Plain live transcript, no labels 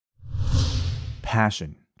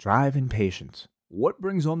passion, drive, and patience. What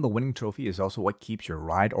brings home the winning trophy is also what keeps your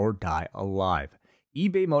ride or die alive.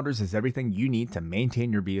 eBay Motors has everything you need to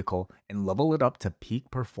maintain your vehicle and level it up to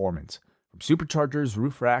peak performance. From superchargers,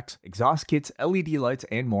 roof racks, exhaust kits, LED lights,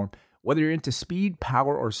 and more, whether you're into speed,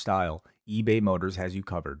 power, or style, eBay Motors has you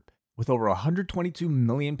covered. With over 122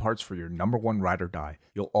 million parts for your number one ride or die,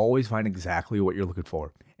 you'll always find exactly what you're looking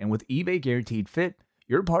for. And with eBay Guaranteed Fit,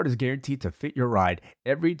 your part is guaranteed to fit your ride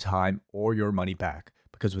every time or your money back.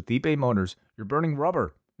 Because with eBay Motors, you're burning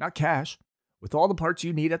rubber, not cash. With all the parts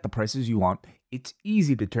you need at the prices you want, it's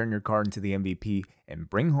easy to turn your car into the MVP and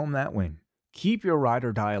bring home that win. Keep your ride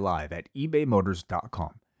or die alive at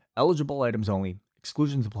ebaymotors.com. Eligible items only.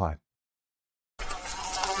 Exclusions apply.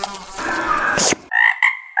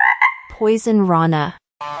 Poison Rana.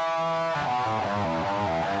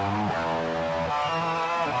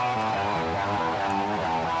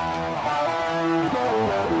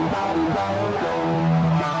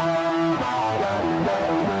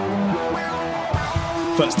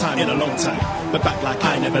 First time in a long time, but back like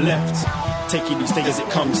I never left. Taking each day as it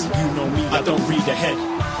comes, you know me, I don't read ahead.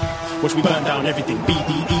 Watch me burn down everything,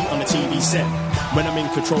 BDE on the TV set. When I'm in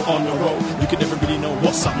control on the road, you can never really know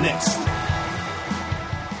what's up next.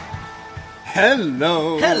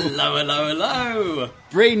 Hello. Hello, hello, hello.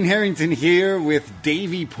 Braden Harrington here with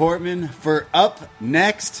Davey Portman for Up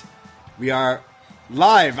Next. We are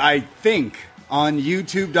live, I think, on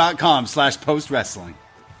youtube.com/postwrestling.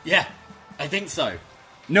 Yeah, I think so.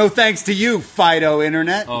 No thanks to you, Fido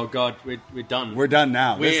Internet. Oh, God, we're done. We're done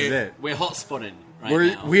now. This is it. We're hot-spotting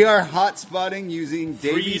now. We are hot-spotting using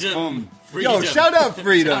Davey's phone. Freedom. Yo, shout out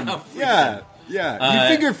Freedom. Shout out Freedom. Yeah. You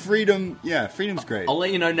figure Freedom, Freedom's great. I'll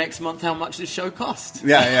let you know next month how much this show cost.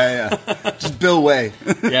 Yeah. Just Bill Way.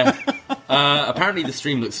 Yeah. Apparently the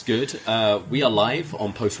stream looks good. We are live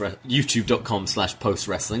on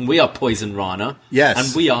youtube.com/postwrestling. We are Poison Rana. Yes.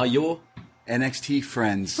 And we are your NXT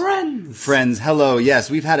friends. Friends, hello. Yes,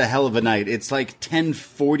 we've had a hell of a night. It's like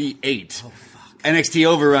 10:48. Oh, fuck. NXT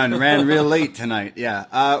Overrun ran real late tonight.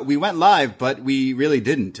 Yeah. We went live, but we really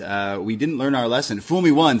didn't. We didn't learn our lesson. Fool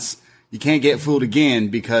me once, you can't get fooled again,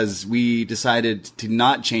 because we decided to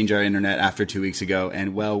not change our internet after 2 weeks ago.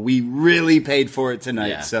 And, well, we really paid for it tonight.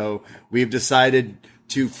 Yeah. So we've decided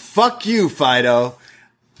to fuck you, Fido.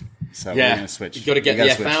 So we're going to switch. You got to get the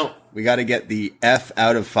F out. We got to get the F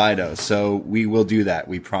out of Fido. So we will do that.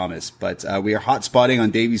 We promise. But we are hot spotting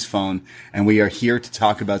on Davey's phone, and we are here to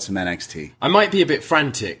talk about some NXT. I might be a bit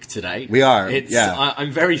frantic today. We are.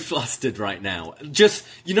 I'm very flustered right now. Just,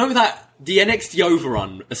 you know that the NXT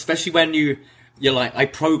overrun, especially when you're like, I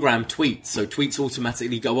program tweets, so tweets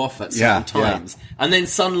automatically go off at certain times. Yeah. And then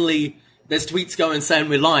suddenly there's tweets going saying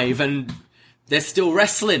we're live, and they're still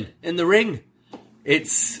wrestling in the ring.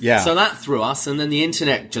 So that threw us, and then the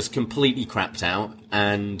internet just completely crapped out,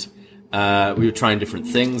 and we were trying different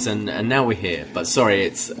things, and now we're here. But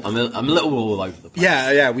sorry, I'm a little all over the place.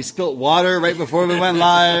 Yeah. We spilt water right before we went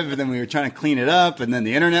live, and then we were trying to clean it up, and then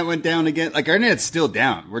the internet went down again. Like, our internet's still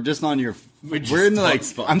down. We're just on your. We're in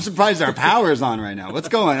the I'm surprised our power's on right now. What's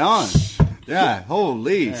going on? Yeah,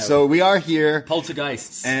 holy. Yeah, so we are here.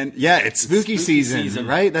 Poltergeists. And it's spooky season,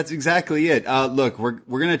 right? That's exactly it. Look, we're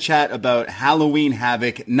going to chat about Halloween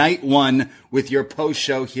Havoc Night 1 with your post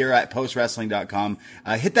show here at postwrestling.com.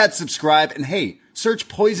 Hit that subscribe, and hey, search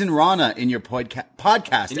Poison Rana in your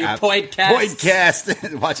podcast in app.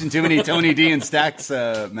 Podcast. Watching too many Tony D and Stacks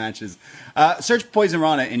matches. Search Poison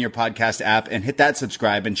Rana in your podcast app and hit that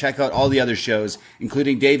subscribe, and check out all the other shows,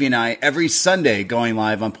 including Davey and I, every Sunday going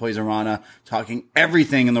live on Poison Rana, talking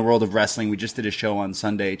everything in the world of wrestling. We just did a show on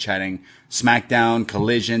Sunday chatting SmackDown,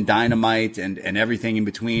 Collision, Dynamite, and everything in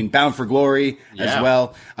between. Bound for Glory as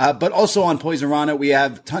well. But also on Poison Rana, we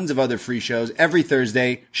have tons of other free shows. Every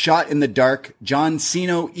Thursday, Shot in the Dark, John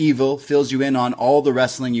Cena Evil fills you in on all the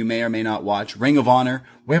wrestling you may or may not watch. Ring of Honor,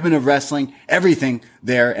 Women of Wrestling, everything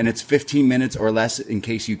there, and it's 15 minutes or less in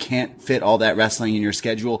case you can't fit all that wrestling in your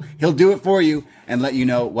schedule. He'll do it for you and let you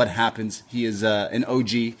know what happens. He is an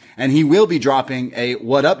OG, and he will be dropping a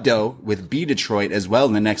What Up Doe with B Detroit as well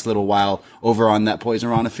in the next little while over on that Poison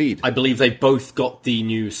Rana feed. I believe they both got the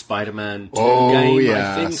new Spider-Man 2 game,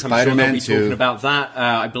 I think. Spider-Man I'm sure they'll be 2. talking about that.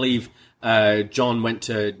 I believe John went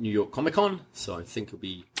to New York Comic Con, so I think it'll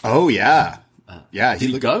be... Oh, yeah. Did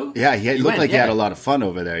he go? Yeah, he looked like he had a lot of fun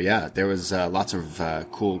over there. Yeah, there was lots of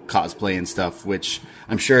cool cosplay and stuff, which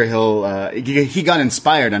I'm sure he got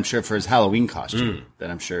inspired, I'm sure, for his Halloween costume that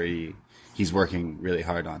I'm sure he's working really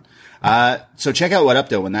hard on. So check out What Up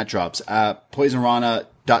Though when that drops.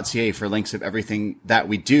 PoisonRana.ca for links of everything that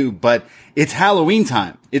we do. But it's Halloween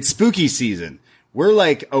time. It's spooky season. We're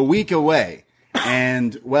like a week away.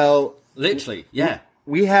 And, well, Literally, yeah.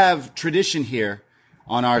 We have tradition here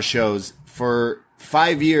on our shows for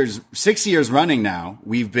 6 years running now.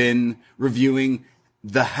 We've been reviewing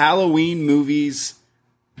the Halloween movies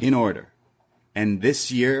in order. And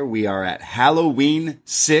this year we are at Halloween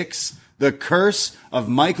 6, The Curse of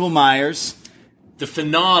Michael Myers. The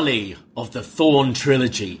finale of the Thorn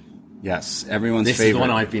trilogy. Yes, everyone's this favorite. This is the one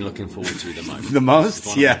I've been looking forward to the most. The most?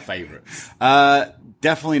 One of my favorites.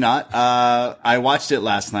 Definitely not. I watched it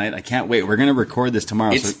last night. I can't wait. We're going to record this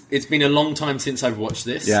tomorrow. It's been a long time since I've watched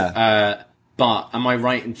this. Yeah. But am I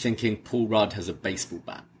right in thinking Paul Rudd has a baseball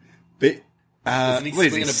bat? What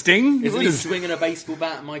is he, Sting? Isn't he swinging a baseball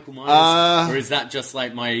bat at Michael Myers? Or is that just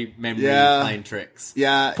like my memory playing tricks?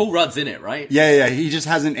 Yeah. Paul Rudd's in it, right? Yeah. He just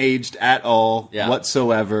hasn't aged at all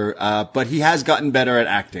whatsoever. But he has gotten better at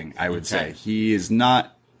acting, I would say. He is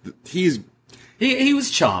not... He was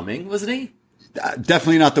charming, wasn't he?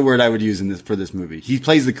 Definitely not the word I would use for this movie. He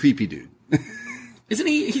plays the creepy dude. Isn't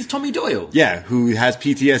he? He's Tommy Doyle. Yeah, who has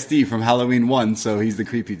PTSD from Halloween 1, so he's the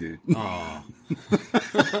creepy dude. Oh.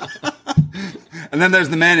 And then there's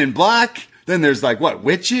the Man in Black. Then there's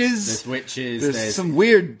witches? There's witches. There's some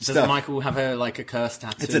weird stuff. Does Michael have a curse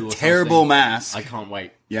tattoo? It's a terrible mask. I can't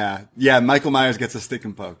wait. Yeah. Michael Myers gets a stick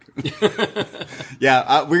and poke. We're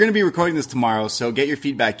going to be recording this tomorrow, so get your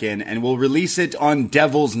feedback in, and we'll release it on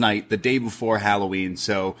Devil's Night, the day before Halloween.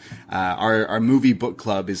 So our movie book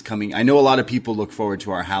club is coming. I know a lot of people look forward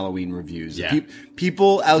to our Halloween reviews. Yeah.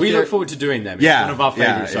 People out there... We look forward to doing them. It's one of our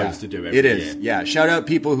favorite shows to do every year. It is, yeah. Shout out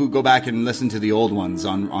people who go back and listen to the old ones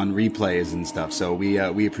on replays and stuff. So we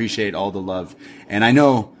appreciate all the love. And I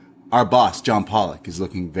know our boss, John Pollock, is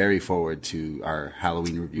looking very forward to our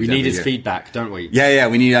Halloween reviews. We need his feedback, don't we? Yeah.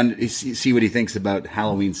 We need to see what he thinks about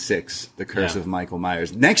Halloween 6, The Curse of Michael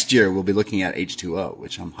Myers. Next year, we'll be looking at H2O,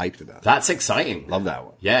 which I'm hyped about. That's exciting. Love that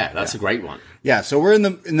one. Yeah, that's a great one. Yeah, so we're in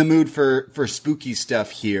the mood for spooky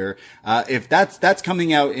stuff here. If that's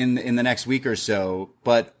coming out in the next week or so,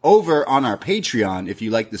 but over on our Patreon, if you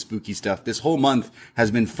like the spooky stuff, this whole month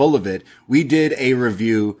has been full of it. We did a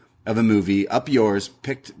review of a movie, Up Yours,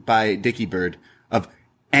 picked by Dickie Bird, of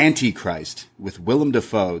Antichrist with Willem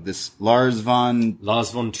Dafoe. This Lars von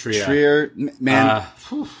Trier. Man,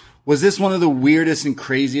 was this one of the weirdest and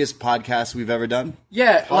craziest podcasts we've ever done?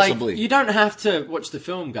 Yeah, possibly. You don't have to watch the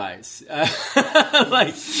film, guys.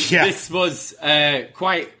 This was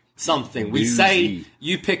quite something. We say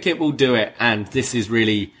you pick it, we'll do it, and this is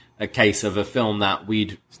really a case of a film that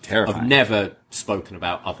we'd have never spoken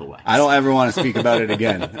about otherwise. I don't ever want to speak about it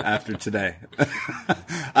again after today.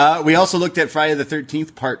 We also looked at Friday the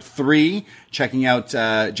 13th, Part 3, checking out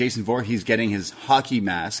Jason Voorhees getting his hockey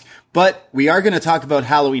mask. But we are going to talk about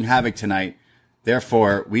Halloween Havoc tonight.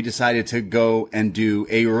 Therefore, we decided to go and do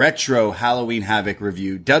a retro Halloween Havoc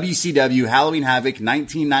review. WCW Halloween Havoc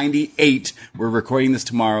 1998. We're recording this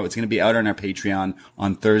tomorrow. It's going to be out on our Patreon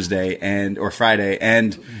on Thursday or Friday.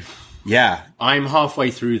 And yeah. I'm halfway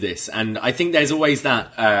through this, and I think there's always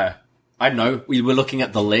that, I don't know, we were looking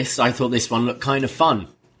at the list. I thought this one looked kind of fun.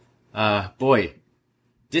 Boy.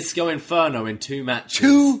 Disco Inferno in 2 matches.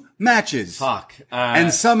 2 matches. Fuck.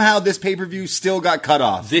 And somehow this pay-per-view still got cut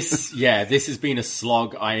off. This has been a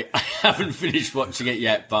slog. I haven't finished watching it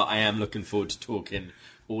yet, but I am looking forward to talking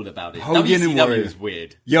all about it. Hogan and Warrior was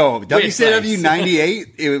weird. Yo, WCW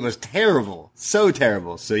 98, it was terrible. So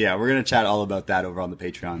terrible. So yeah, we're going to chat all about that over on the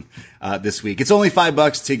Patreon this week. It's only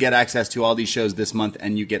 $5 to get access to all these shows this month,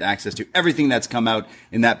 and you get access to everything that's come out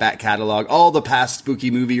in that back catalog. All the past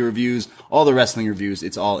spooky movie reviews, all the wrestling reviews,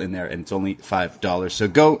 it's all in there, and it's only $5. So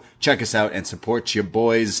go check us out and support your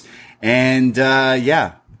boys. And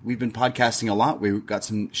we've been podcasting a lot. We've got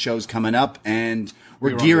some shows coming up, and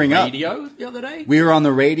we're gearing up. We were on the radio the other day? We were on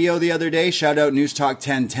the radio the other day. Shout out News Talk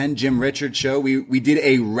 1010, Jim Richards show. We did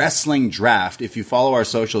a wrestling draft. If you follow our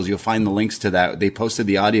socials, you'll find the links to that. They posted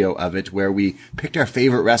the audio of it where we picked our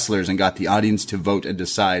favorite wrestlers and got the audience to vote and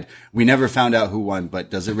decide. We never found out who won, but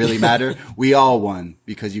does it really matter? We all won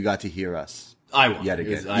because you got to hear us. I won. Yet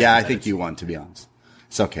again. I think you won, to be honest.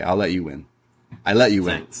 It's okay. I'll let you win. I let you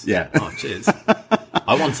win. Thanks. Yeah. Oh, cheers.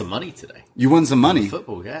 I won some money today. You won some money? On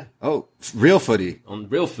football, yeah. Oh, real footy? On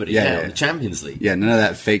real footy, on the Champions League. Yeah, none of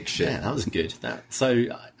that fake shit. Yeah, that was good.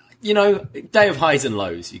 Day of highs and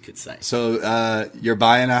lows, you could say. So, you're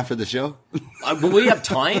buying after the show? Well, we have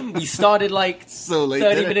time. We started so late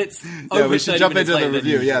 30 minutes over. Yeah, we should jump into the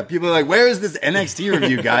review. Yeah, people are like, where is this NXT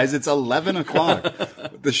review, guys? It's 11 o'clock.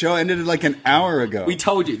 The show ended an hour ago. We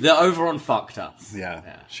told you. The overrun fucked us.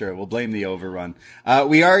 Yeah, sure. We'll blame the overrun.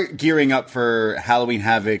 We are gearing up for Halloween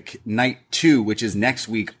Havoc Night 2, which is next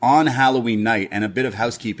week on Halloween night. And a bit of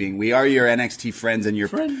housekeeping. We are your NXT friends and your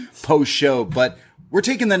post-show, but We're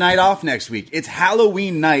taking the night off next week. It's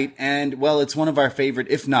Halloween night, and, well, it's one of our favorite,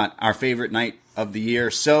 if not our favorite night of the year.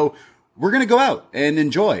 So we're going to go out and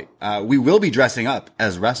enjoy. We will be dressing up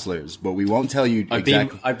as wrestlers, but we won't tell you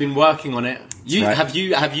exactly. I've been working on it. Right. Have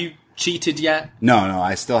you cheated yet? No,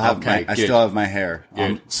 I still have I still have my hair,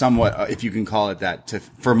 somewhat, if you can call it that,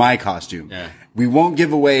 for my costume. Yeah. We won't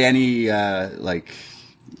give away any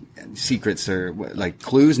secrets or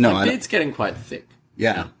clues. No, my beard's getting quite thick.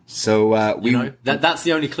 Yeah. So that's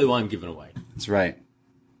the only clue I'm giving away. That's right.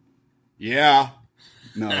 Yeah.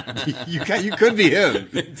 No, you could be him.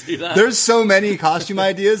 Do that. There's so many costume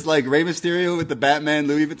ideas, like Rey Mysterio with the Batman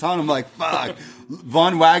Louis Vuitton. I'm like, fuck.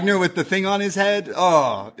 Von Wagner with the thing on his head.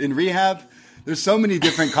 Oh, in rehab. There's so many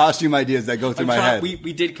different costume ideas that go through my head.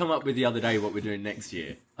 We did come up with the other day what we're doing next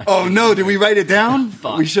year. Oh no, did we write it down?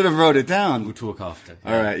 Fuck. We should have wrote it down. We'll talk after.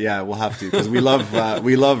 All right, yeah, we'll have to, because we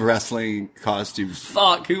love wrestling costumes.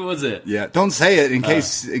 Fuck, who was it? Yeah, don't say it in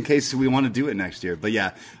case we want to do it next year. But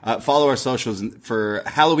yeah, follow our socials for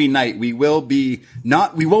Halloween night. We won't be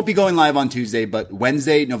going live on Tuesday, but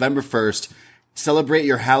Wednesday, November 1st, celebrate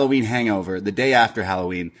your Halloween hangover the day after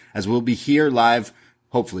Halloween, as we'll be here live,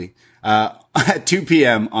 hopefully, at 2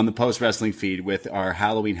 p.m. on the Post Wrestling feed with our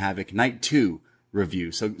Halloween Havoc Night 2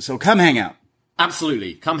 review. So come hang out.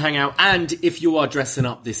 Absolutely. Come hang out. And if you are dressing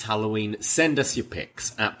up this Halloween, send us your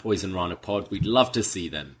pics at Poison Rana Pod. We'd love to see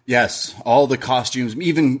them. Yes, all the costumes,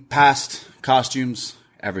 even past costumes,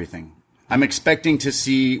 everything. I'm expecting to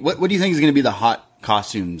see, what do you think is going to be the hot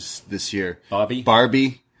costumes this year?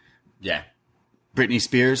 Barbie? Yeah. Britney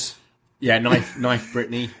Spears? Yeah, Knife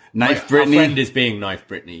Britney. Britney. Our friend is being Knife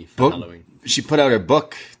Britney for Halloween. She put out her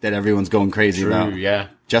book that everyone's going crazy about. True, yeah.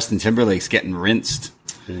 Justin Timberlake's getting rinsed.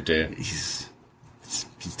 Oh dear.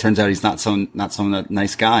 It turns out he's not so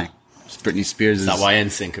nice guy. Britney Spears is that why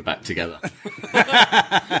NSYNC are back together?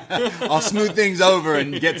 I'll smooth things over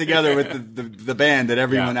and get together with the band that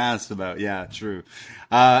everyone asked about. Yeah, true.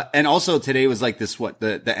 And also today was like this,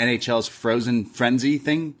 the NHL's Frozen Frenzy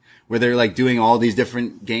thing, where they're like doing all these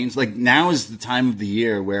different games. Like now is the time of the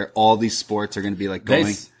year where all these sports are going to be like going.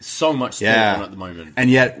 There's so much sport on at the moment. And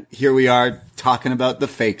yet here we are talking about the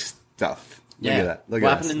fake stuff. Look at that. What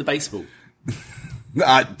happened in the baseball?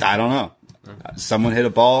 I don't know. Someone hit a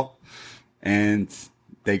ball and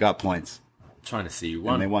they got points. I'm trying to see who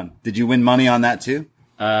won. And they won. Did you win money on that too?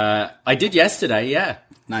 I did yesterday, yeah.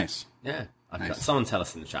 Nice. Yeah. Someone tell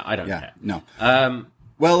us in the chat. I don't care. No.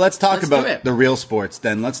 Well, let's talk about the real sports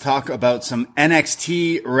then. Let's talk about some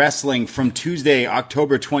NXT wrestling from Tuesday,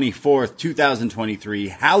 October 24th, 2023.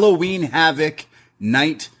 Halloween Havoc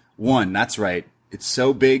Night 1. That's right. It's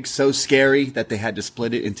so big, so scary that they had to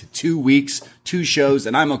split it into 2 weeks, 2 shows,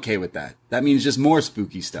 and I'm okay with that. That means just more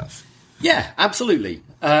spooky stuff. Yeah, absolutely.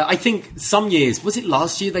 I think some years, was it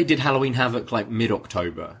last year they did Halloween Havoc like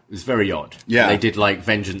mid-October? It was very odd. Yeah. They did like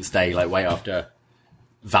Vengeance Day, like way after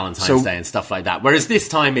Valentine's Day and stuff like that. Whereas this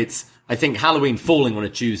time I think Halloween falling on a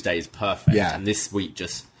Tuesday is perfect. Yeah. And this week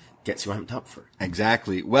just gets you amped up for it.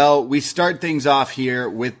 Exactly. Well, we start things off here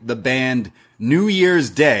with the band New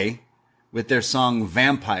Year's Day with their song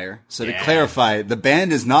Vampire. So to clarify, the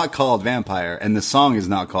band is not called Vampire and the song is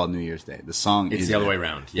not called New Year's Day. The song is the other way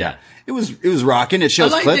around. Yeah. It was rocking. It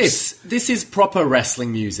shows I like clips. This is proper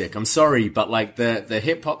wrestling music. I'm sorry, but like the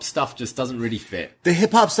hip hop stuff just doesn't really fit. The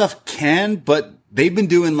hip hop stuff can, but they've been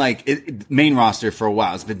doing like main roster for a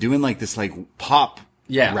while. It's been doing like this like pop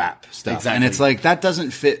rap stuff. Exactly. And it's like that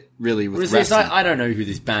doesn't fit really with wrestling. I don't know who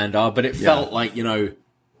this band are, but it felt like,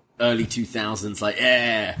 early 2000s, like,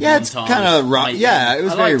 yeah, it's kind of rock. Yeah, it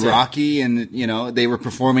was very rocky, and they were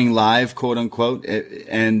performing live, quote unquote,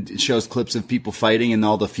 and it shows clips of people fighting and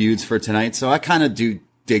all the feuds for tonight. So I kind of do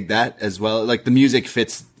dig that as well. Like the music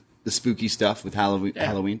fits the spooky stuff with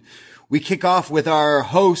Halloween. We kick off with our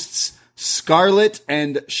hosts Scarlett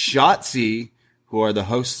and Shotzi, who are the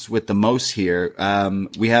hosts with the most here.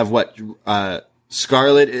 We have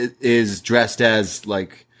Scarlett is dressed as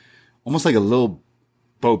like almost like a little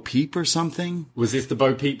Bo Peep or something. Was this the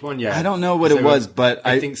Bo Peep one? Yeah. I don't know what it was, but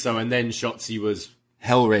I think so. And then Shotzi was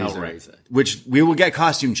Hellraiser, which we will get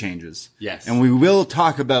costume changes. Yes. And we will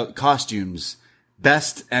talk about costumes,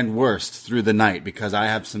 best and worst, through the night, because I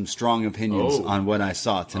have some strong opinions on what I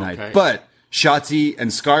saw tonight. Okay. But Shotzi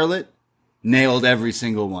and Scarlett nailed every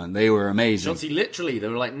single one. They were amazing. Shotzi, literally,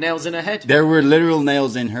 there were like nails in her head. There were literal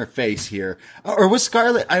nails in her face here. Or was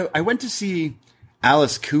Scarlett? I went to see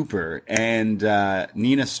Alice Cooper and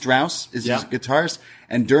Nina Strauss is his guitarist.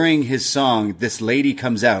 And during his song, this lady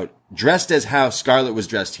comes out dressed as how Scarlett was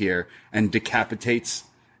dressed here and decapitates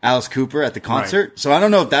Alice Cooper at the concert. Right. So I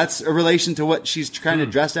don't know if that's a relation to what she's trying to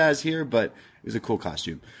dress as here, but it was a cool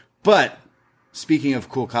costume. But speaking of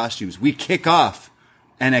cool costumes, we kick off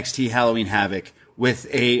NXT Halloween Havoc with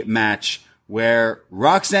a match where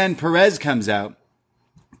Roxanne Perez comes out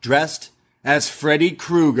dressed as Freddy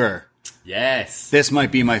Krueger. Yes. This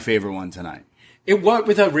might be my favorite one tonight. It worked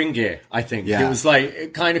with her ring gear, I think. Yeah. It was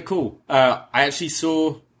like kind of cool. I actually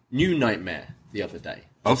saw New Nightmare the other day.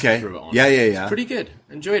 Okay. Threw it on. Yeah. It's pretty good.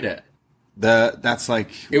 Enjoyed it. That's like...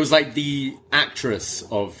 It was like the actress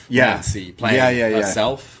of Nancy playing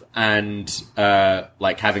herself and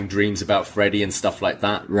like having dreams about Freddy and stuff like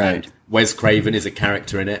that. Right. And Wes Craven is a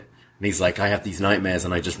character in it. And he's like, I have these nightmares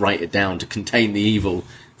and I just write it down to contain the evil.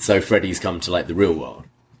 So Freddy's come to like the real world.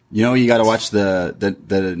 You know, you got to watch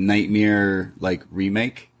the Nightmare like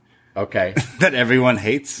remake. Okay. That everyone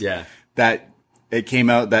hates. Yeah. That it came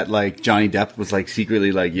out that like Johnny Depp was like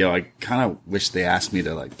secretly like, yo, I kind of wish they asked me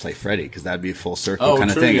to like play Freddy because that'd be a full circle kind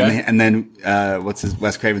of thing. Yeah. And then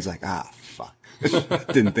Wes Craven's like, fuck.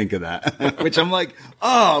 Didn't think of that. Which I'm like,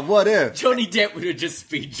 oh, what if? Johnny Depp would have just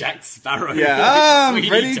been Jack Sparrow. Yeah, Sweeney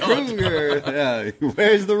Freddy Todd. Krueger. Yeah,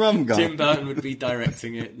 where's the rum gone? Tim Burton would be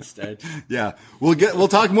directing it instead. Yeah, we'll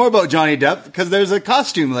talk more about Johnny Depp because there's a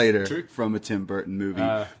costume later True. from a Tim Burton movie.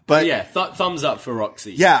 But yeah, thumbs up for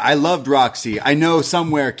Roxy. Yeah, I loved Roxy. I know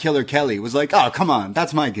somewhere Killer Kelly was like, oh, come on,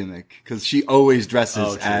 that's my gimmick. Because she always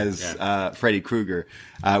dresses as Freddy Krueger,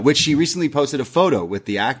 which she recently posted a photo with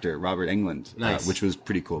the actor, Robert Englund, Nice. which was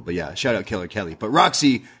pretty cool. But yeah, shout out Killer Kelly. But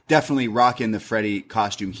Roxy definitely rocking the Freddy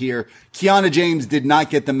costume here. Kiana James did not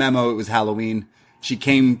get the memo. It was Halloween. She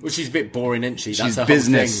came... Well, she's a bit boring, isn't she? That's She's her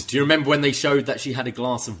business. whole thing. Do you remember when they showed that she had a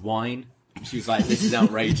glass of wine? She was like, this is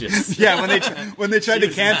outrageous. Yeah, when they tried to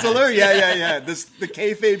was cancel mad. her, yeah. The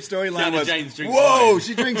kayfabe storyline Kiana was, James drinks whoa, wine.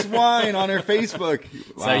 she drinks wine on her Facebook.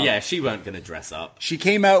 Wow. So yeah, she weren't going to dress up. She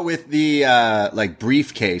came out with the like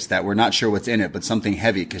briefcase that we're not sure what's in it, but something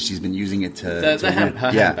heavy because she's been using it to Her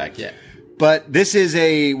handbag, yeah. But this is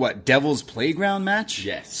a Devil's Playground match?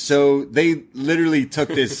 Yes. So they literally took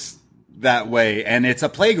this that way, and it's a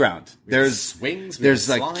playground. There's swings, there's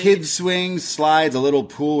with like slides. kid swings, slides, a little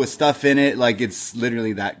pool with stuff in it. Like it's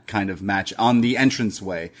literally that kind of match on the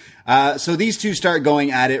entranceway. So these two start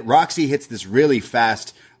going at it. Roxy hits this really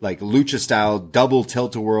fast, like lucha style double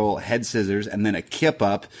tilt-a-whirl head scissors and then a kip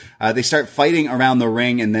up. They start fighting around the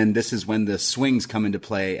ring, and then this is when the swings come into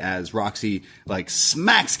play as Roxy like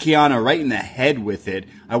smacks Kiana right in the head with it.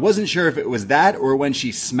 I wasn't sure if it was that or when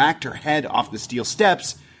she smacked her head off the steel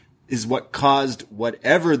steps is what caused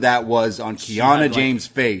whatever that was on Kiana James'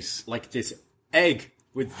 face. Like this egg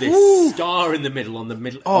with this star in the middle on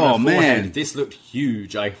Oh, her forehead. man. This looked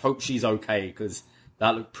huge. I hope she's okay because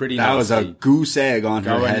that looked pretty That was a nasty. goose egg on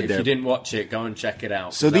her head If there. you didn't watch it, go and check it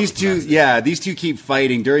out. So That these was two, massive. these two keep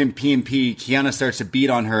fighting. During P&P, Kiana starts to beat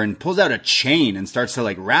on her and pulls out a chain and starts to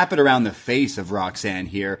like wrap it around the face of Roxanne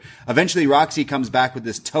here. Eventually, Roxy comes back with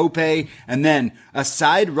this tope and then a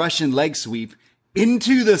side Russian leg sweep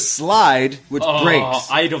into the slide, which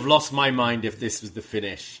breaks. I'd have lost my mind if this was the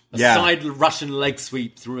finish. A Yeah. side Russian leg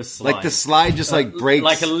sweep through a slide. Like the slide just like breaks.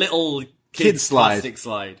 Like a little Kid slide. plastic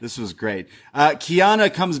slide. This was great.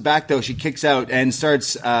 Kiana comes back though. She kicks out and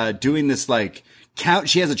starts doing this like count.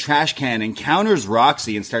 She has a trash can and counters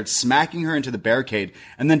Roxy and starts smacking her into the barricade,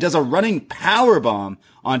 and then does a running power bomb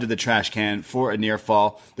onto the trash can for a near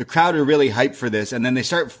fall. The crowd are really hyped for this, and then they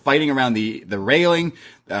start fighting around the railing.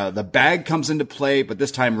 The bag comes into play, but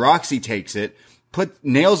this time Roxy takes it,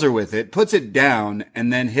 nails her with it, puts it down,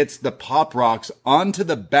 and then hits the pop rocks onto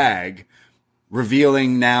the bag,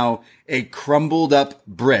 revealing now a crumbled up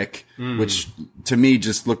brick, which to me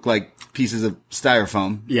just looked like pieces of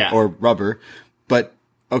styrofoam or rubber. But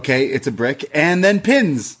okay, it's a brick, and then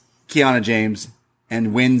pins Kiana James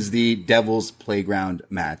and wins the Devil's Playground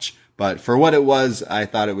match. But for what it was, I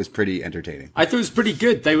thought it was pretty entertaining. I thought it was pretty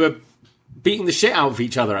good. They were beating the shit out of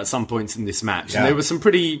each other at some points in this match. Yeah. And there was some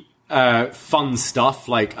pretty fun stuff.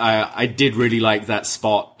 Like, I did really like that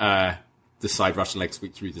spot, the side Russian leg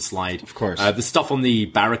sweep through the slide. Of course. The stuff on the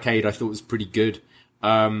barricade I thought was pretty good.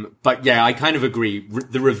 But yeah, I kind of agree.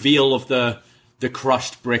 The reveal of the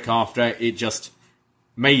crushed brick after, it just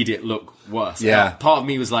made it look worse. Yeah. Part of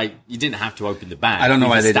me was like, you didn't have to open the bag. I don't know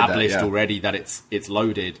We've why they did that, established yeah. already that it's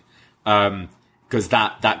loaded. Because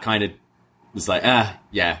that kind of was like,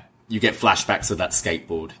 yeah, you get flashbacks of that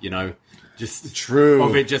skateboard, you know? Just True.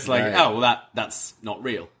 Of it just like, Right. oh, well, that's not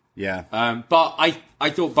real. Yeah. But I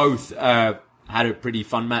thought both had a pretty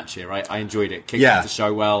fun match here. I enjoyed it. Kicked Yeah. off the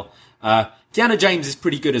show well. Kiana James is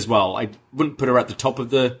pretty good as well. I wouldn't put her at the top of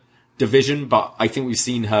the division, but I think we've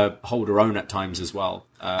seen her hold her own at times as well.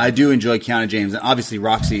 I do enjoy Kiana James, and obviously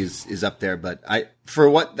Roxy is up there, but I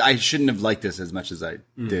shouldn't have liked this as much as I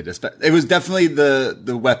did. It was definitely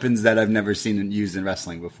the weapons that I've never seen used in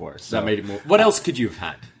wrestling before. So that made it more. What else could you have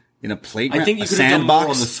had? In a playground? I think you could have done more on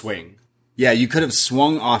the swing. Yeah, you could have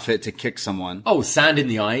swung off it to kick someone. Oh, sand in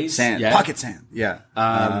the eyes. Sand. Yeah. Pocket sand. Yeah.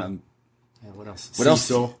 What else? What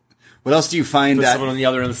else? What else do you find Put that someone on the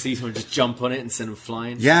other end of the seesaw and just jump on it and send them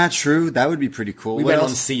flying? Yeah, true. That would be pretty cool. We went on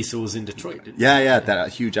seesaws in Detroit, didn't we? Yeah, at that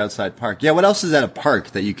huge outside park. Yeah, what else is at a park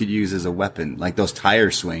that you could use as a weapon? Like those tire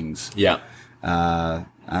swings. Yeah. I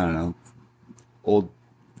don't know. Old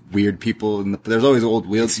weird people there's always old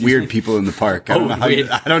weird people in the park. I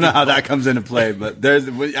don't know how that comes into play, but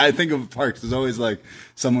I think of parks, there's always like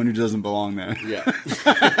someone who doesn't belong there. Yeah.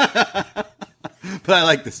 But I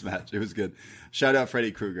like this match. It was good. Shout out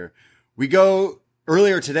Freddy Krueger. We go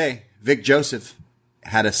earlier today. Vic Joseph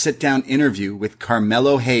had a sit-down interview with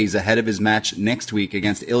Carmelo Hayes ahead of his match next week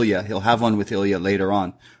against Ilya. He'll have one with Ilya later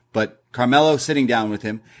on. But Carmelo sitting down with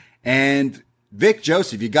him. And Vic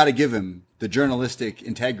Joseph, you got to give him the journalistic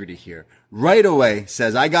integrity here. Right away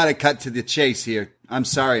says, I got to cut to the chase here. I'm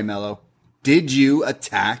sorry, Melo. Did you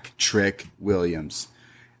attack Trick Williams?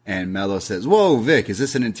 And Melo says, whoa, Vic, is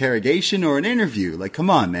this an interrogation or an interview? Like, come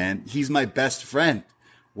on, man. He's my best friend.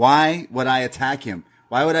 Why would I attack him?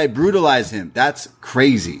 Why would I brutalize him? That's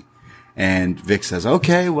crazy. And Vic says,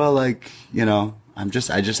 okay, well, like, I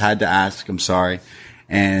just had to ask. I'm sorry.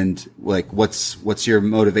 And like, what's your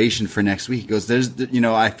motivation for next week? He goes,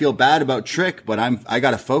 I feel bad about Trick, but I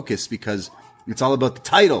got to focus because it's all about the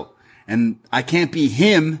title and I can't be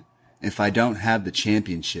him if I don't have the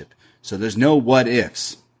championship. So there's no what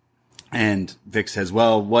ifs. And Vic says,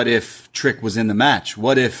 well, what if Trick was in the match?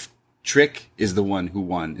 What if Trick is the one who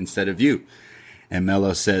won instead of you? And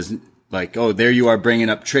Melo says, like, oh, there you are bringing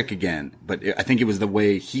up Trick again. But I think it was the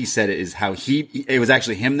way he said it is how it was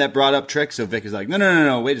actually him that brought up Trick. So Vic is like,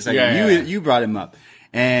 no, wait a second. You brought him up.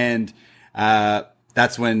 And,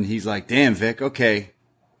 that's when he's like, damn, Vic, okay.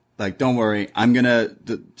 Like, don't worry. I'm going to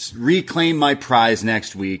reclaim my prize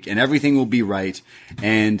next week and everything will be right.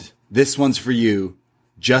 And this one's for you.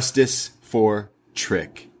 Justice for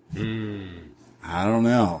Trick. I don't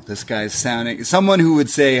know. This guy's sounding someone who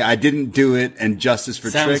would say I didn't do it and justice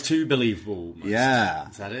for Trick. Sounds too believable. Almost. Yeah.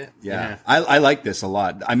 Is that it? Yeah. I like this a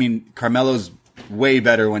lot. I mean, Carmelo's way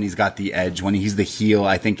better when he's got the edge. When he's the heel,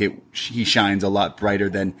 I think he shines a lot brighter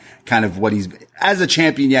than kind of what he's as a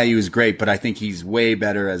champion. Yeah, he was great, but I think he's way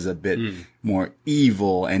better as a bit more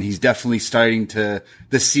evil. And he's definitely the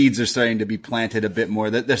seeds are starting to be planted a bit more.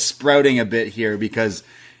 They're sprouting a bit here because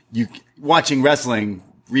watching wrestling,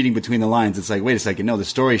 reading between the lines, it's like, wait a second. No, the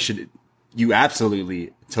story you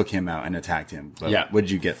absolutely took him out and attacked him. But yeah. What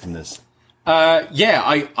did you get from this?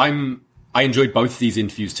 I enjoyed both these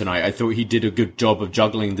interviews tonight. I thought he did a good job of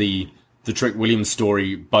juggling the Trick Williams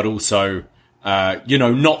story, but also,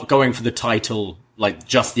 not going for the title, like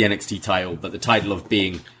just the NXT title, but the title of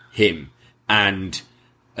being him. And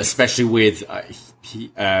especially with,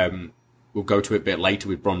 we'll go to it a bit later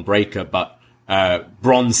with Bron Breakker, but,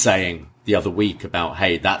 Bron saying the other week about,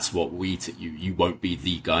 hey, that's what we eat at you. You won't be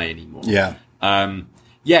the guy anymore. Yeah.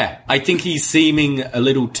 I think he's seeming a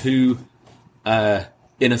little too,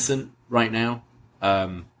 innocent right now.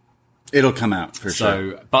 It'll come out for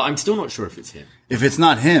sure. But I'm still not sure if it's him. If it's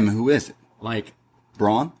not him, who is it? Like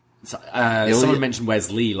Braun? Someone mentioned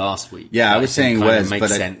Wes Lee last week. Yeah, I was saying Wes,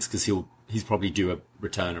 makes sense because he's probably due a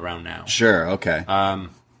return around now. Sure, okay.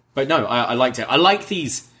 But no, I liked it. I like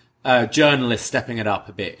these journalists stepping it up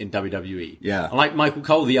a bit in WWE. Yeah. I like Michael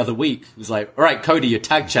Cole the other week. He was like, all right, Cody, you're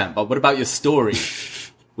tag champ, but what about your story?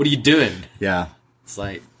 What are you doing? Yeah. It's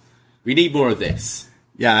like, we need more of this.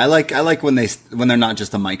 Yeah, I like when they're not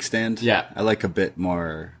just a mic stand. Yeah. I like a bit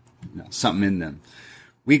more, something in them.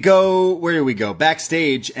 Where do we go?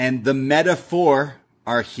 Backstage, and the Meta-4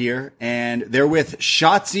 are here, and they're with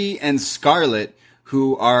Shotzi and Scarlett,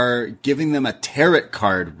 who are giving them a tarot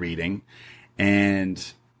card reading,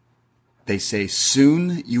 and they say,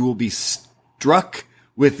 soon you will be struck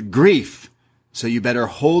with grief, so you better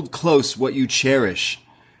hold close what you cherish.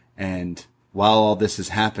 And while all this is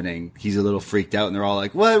happening, he's a little freaked out, and they're all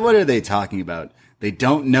like, what are they talking about? They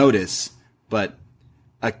don't notice, but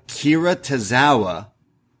Akira Tozawa,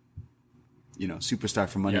 superstar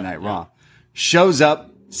from Monday Night Raw, shows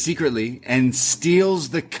up secretly and steals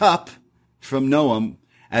the cup from Noam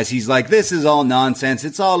as he's like, this is all nonsense.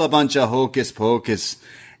 It's all a bunch of hocus pocus.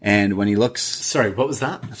 And when he looks... Sorry, what was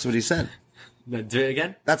that? That's what he said. Do it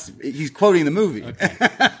again? He's quoting the movie. Okay.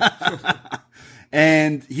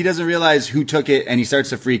 And he doesn't realize who took it, and he starts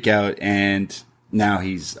to freak out, and now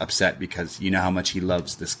he's upset because you know how much he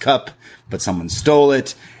loves this cup, but someone stole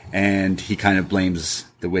it, and he kind of blames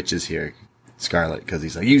the witches here, Scarlet, because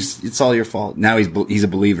he's like, it's all your fault. Now he's a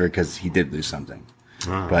believer because he did lose something.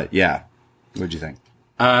 But yeah, what'd you think?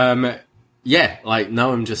 Yeah, like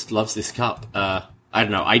Noam just loves this cup. I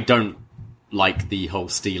don't know. I don't like the whole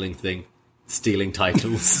stealing thing, stealing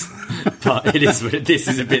titles, but this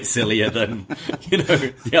is a bit sillier than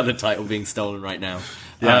the other title being stolen right now.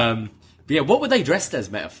 Yeah. But yeah, what were they dressed as,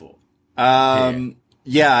 Metaphor?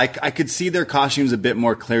 Yeah, I could see their costumes a bit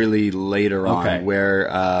more clearly later on, where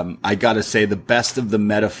I gotta say the best of the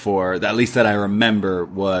Metaphor, at least that I remember,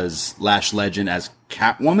 was Lash Legend as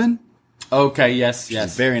Catwoman. Okay, yes.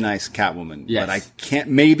 Very nice Catwoman. Yes. But I can't,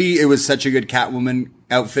 maybe it was such a good Catwoman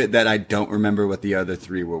outfit that I don't remember what the other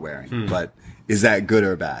three were wearing. But is that good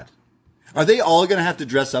or bad? Are they all gonna have to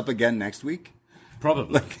dress up again next week?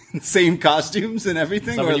 Probably. Like, same costumes and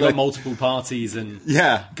everything? So when you've got multiple parties and...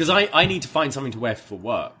 Yeah. Because I need to find something to wear for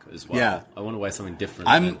work as well. Yeah. I want to wear something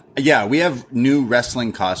different. Yeah, we have new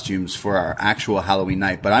wrestling costumes for our actual Halloween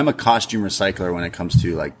night, but I'm a costume recycler when it comes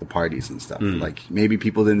to, like, the parties and stuff. Like, maybe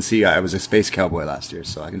people didn't see I was a space cowboy last year,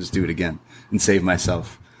 so I can just do it again and save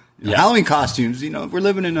myself. Halloween costumes, we're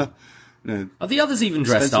living in a Are the others even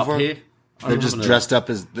dressed up here? They're just dressed up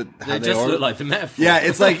as they just look like the Metaphor. Yeah,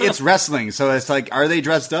 it's like, it's wrestling. So it's like, are they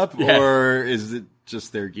dressed up or is it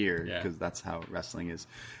just their gear? Because that's how wrestling is.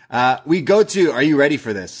 We go to, are you ready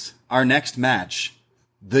for this? Our next match,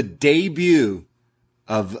 the debut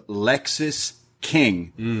of Lexis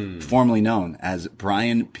King, formerly known as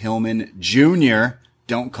Brian Pillman Jr.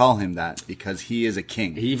 Don't call him that because he is a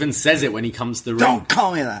king. He even says it when he comes to the ring. Don't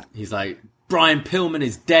call me that. He's like, Brian Pillman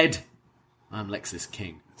is dead. I'm Lexis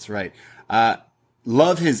King. That's right.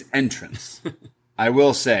 Love his entrance. I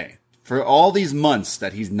will say, for all these months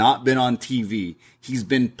that he's not been on TV, he's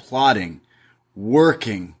been plotting,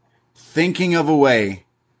 working, thinking of a way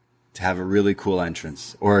to have a really cool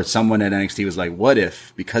entrance. Or someone at NXT was like, what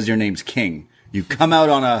if, because your name's King, you come out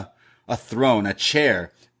on a throne, a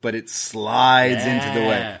chair, but it slides into the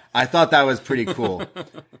way. I thought that was pretty cool.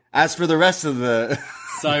 As for the rest of the...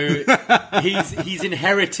 So he's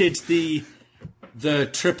inherited the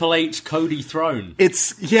Triple H Cody throne.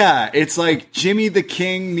 It's like Jimmy the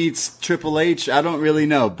King meets Triple H. I don't really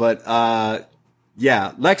know, but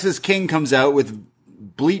Lexis King comes out with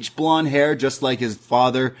bleach blonde hair, just like his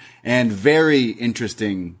father, and very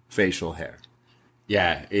interesting facial hair.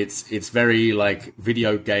 Yeah, it's very like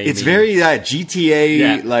video game. It's very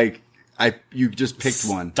GTA. Like you just picked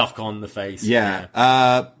one stuck on the face.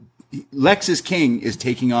 Yeah. Lexis King is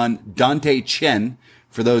taking on Dante Chen.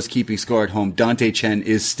 For those keeping score at home, Dante Chen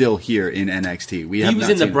is still here in NXT. He was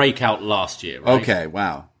in the breakout last year, right? Okay,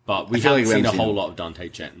 wow. But we haven't seen a whole lot of Dante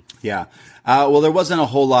Chen. Yeah. Well, there wasn't a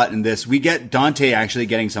whole lot in this. We get Dante actually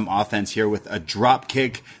getting some offense here with a drop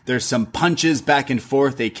kick. There's some punches back and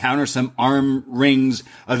forth. They counter some arm rings.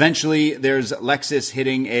 Eventually, there's Lexis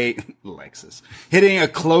hitting a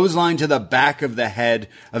clothesline to the back of the head.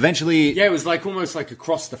 Eventually... Yeah, it was like almost like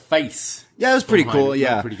across the face. Yeah, it was pretty cool.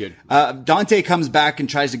 Yeah. Pretty good. Dante comes back and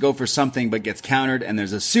tries to go for something, but gets countered. And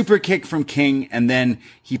there's a super kick from King. And then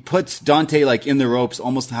he puts Dante like in the ropes,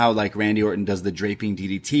 almost how like Randy Orton does the draping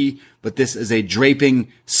DDT. But this is a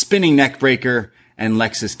draping, spinning neck breaker. And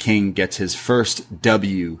Lexis King gets his first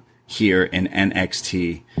W here in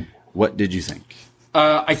NXT. What did you think?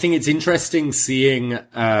 I think it's interesting seeing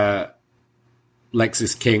Lexis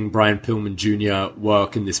King, Brian Pillman Jr.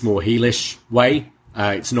 work in this more heelish way.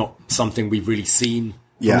 It's not something we've really seen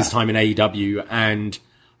from his time in AEW, and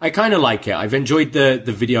I kind of like it. I've enjoyed the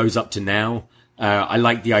videos up to now. I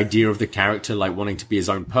like the idea of the character, like wanting to be his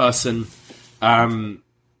own person.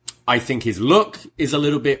 I think his look is a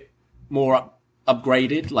little bit more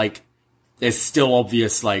upgraded. Like, there's still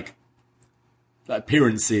obvious, like,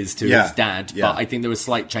 appearances to his dad, but I think there were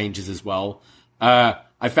slight changes as well.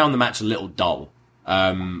 I found the match a little dull.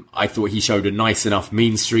 I thought he showed a nice enough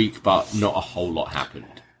mean streak, but not a whole lot happened.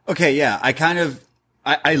 Okay, yeah.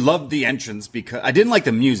 I loved the entrance because I didn't like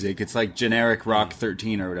the music. It's like generic Rock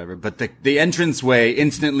 13 or whatever, but the entrance way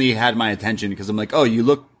instantly had my attention because I'm like, oh, you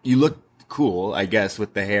look cool, I guess,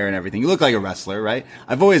 with the hair and everything. You look like a wrestler, right?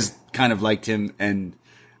 I've always kind of liked him, and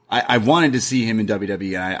I wanted to see him in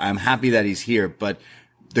WWE, and I'm happy that he's here, but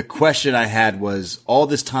the question I had was, all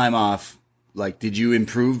this time off, like, did you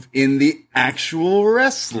improve in the actual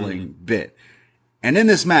wrestling bit? And in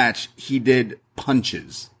this match, he did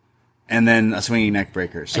punches and then a swinging neck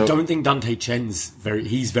breaker. So I don't think Dante Chen's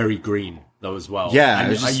he's very green though as well. Yeah.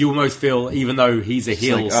 And you almost feel, even though he's a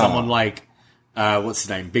heel, like, someone like, what's his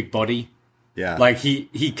name? Big Body. Yeah. Like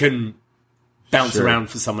he can bounce around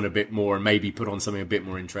for someone a bit more and maybe put on something a bit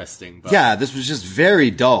more interesting. But yeah, this was just very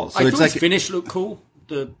dull. So I it's thought like his finish looked cool,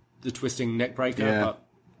 the twisting neck breaker. Yeah. But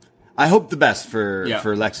I hope the best for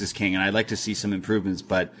Lexis King, and I'd like to see some improvements.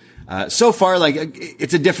 But so far, like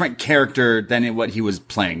it's a different character than what he was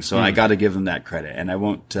playing. So I got to give him that credit, and I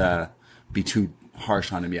won't be too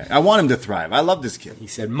harsh on him yet. I want him to thrive. I love this kid. He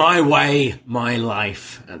said, "My way, my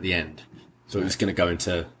life" at the end. So he was going to go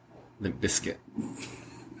into Limp Bizkit.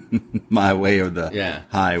 My way or the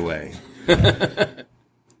highway.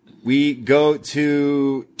 We go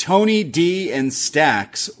to Tony D and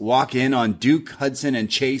Stax walk in on Duke Hudson and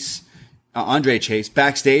Andre Chase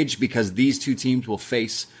backstage because these two teams will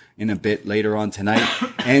face in a bit later on tonight.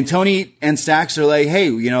 And Tony and Stax are like, "Hey,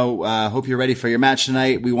 hope you're ready for your match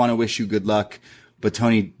tonight. We want to wish you good luck." But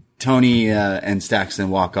Tony and Stax then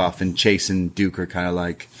walk off, and Chase and Duke are kind of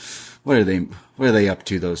like, What are they up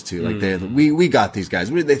to? Those two, like we got these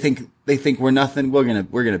guys. What do they think? They think we're nothing. We're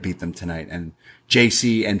gonna beat them tonight. And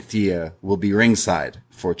JC and Thea will be ringside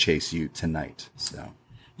for Chase U tonight. So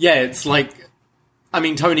yeah, it's like, I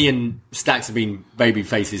mean, Tony and Stax have been baby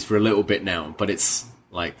faces for a little bit now, but it's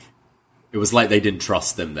like it was like they didn't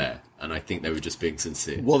trust them there, and I think they were just being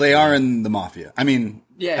sincere. Well, they are in the Mafia. I mean,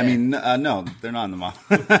 no, they're not in the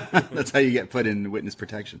Mafia. That's how you get put in witness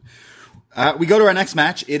protection. We go to our next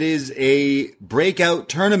match. It is a breakout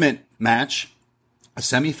tournament match, a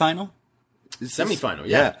semifinal. Semifinal,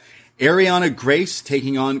 yeah. Ariana Grace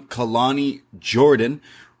taking on Kalani Jordan.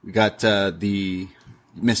 We got the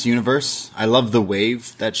Miss Universe. I love the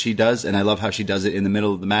wave that she does, and I love how she does it in the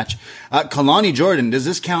middle of the match. Kalani Jordan, does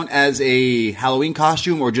this count as a Halloween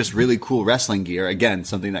costume or just really cool wrestling gear? Again,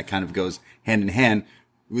 something that kind of goes hand in hand.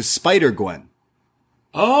 It was Spider-Gwen.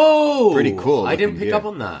 Oh, pretty cool. I didn't pick up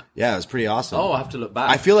on that. Yeah, it was pretty awesome. Oh, I have to look back.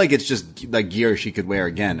 I feel like it's just like gear she could wear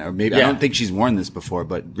again, or maybe I don't think she's worn this before,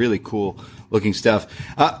 but really cool looking stuff.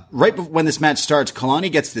 Right when this match starts,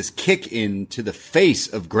 Kalani gets this kick into the face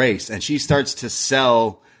of Grace, and she starts to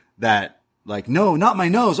sell that like, "No, not my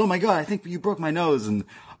nose. Oh my god, I think you broke my nose." And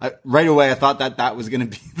right away, I thought that was going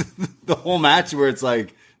to be the whole match, where it's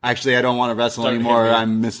like, actually, I don't want to wrestle anymore.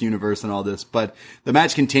 I'm Miss Universe and all this. But the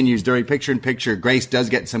match continues. During picture-in-picture, Grace does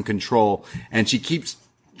get some control, and she keeps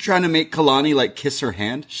trying to make Kalani, like, kiss her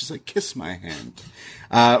hand. She's like, "Kiss my hand."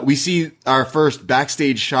 We see our first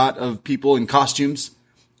backstage shot of people in costumes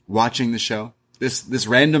watching the show. This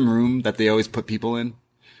random room that they always put people in.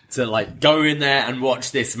 To, like, go in there and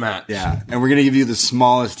watch this match. Yeah, and we're going to give you the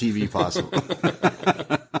smallest TV possible.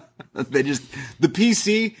 The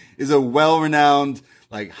PC is a well-renowned,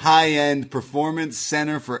 like, high-end performance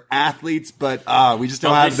center for athletes, but we just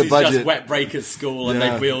don't have the budget. This is just Wet Breakers School, and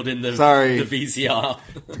they wheeled in the VCR.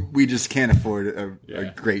 We just can't afford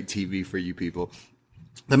a great TV for you people.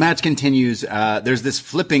 The match continues. There's this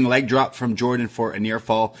flipping leg drop from Jordan for a near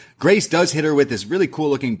fall. Grace does hit her with this really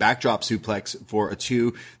cool-looking backdrop suplex for a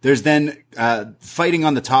 2. There's then fighting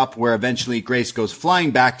on the top, where eventually Grace goes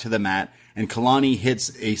flying back to the mat, and Kalani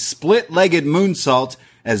hits a split-legged moonsault.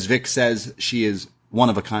 As Vic says, she is one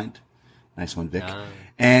of a kind. Nice one, Vic.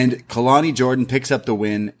 And Kalani Jordan picks up the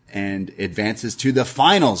win and advances to the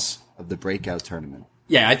finals of the breakout tournament.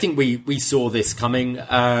 Yeah, I think we saw this coming.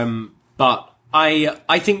 But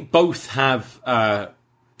I think both have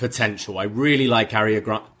potential. I really like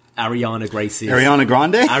Ariana Grace's... Ariana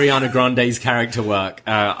Grande? Ariana Grande's character work.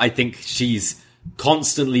 I think she's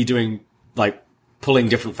constantly doing, like, pulling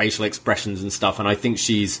different facial expressions and stuff, and I think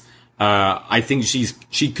she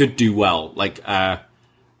could do well. Like,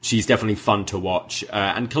 she's definitely fun to watch.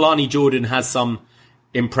 And Kalani Jordan has some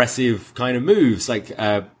impressive kind of moves, like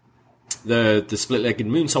the split-legged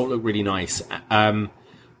moonsault looked really nice.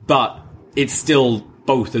 But it's still,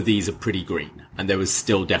 both of these are pretty green, and there was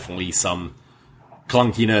still definitely some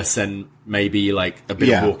clunkiness and maybe like a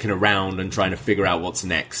bit of walking around and trying to figure out what's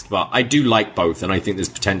next. But I do like both, and I think there's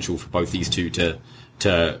potential for both these two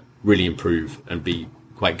to really improve and be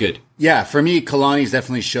quite good. Yeah, for me, Kalani's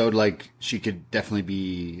definitely showed like she could definitely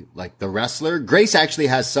be like the wrestler. Grace actually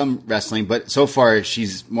has some wrestling, but so far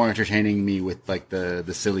she's more entertaining me with like the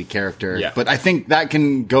silly character. Yeah. But I think that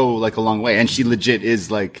can go like a long way, and she legit is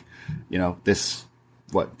like, this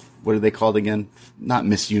what are they called again? Not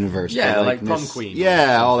Miss Universe. Yeah, but like prom queen.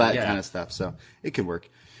 Yeah, all that kind of stuff. So it could work.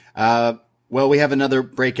 Well, we have another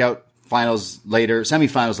breakout semifinals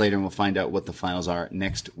later, and we'll find out what the finals are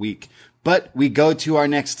next week. But we go to our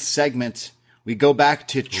next segment. We go back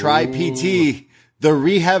to Tri-PT, the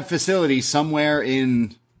rehab facility somewhere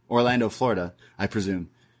in Orlando, Florida, I presume,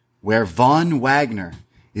 where Von Wagner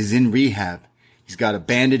is in rehab. He's got a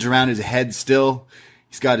bandage around his head still.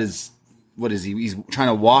 He's got his, what is he? He's trying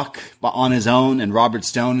to walk on his own, and Robert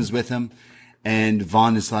Stone is with him. And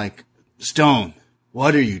Vaughn is like, Stone,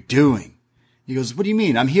 what are you doing? He goes, what do you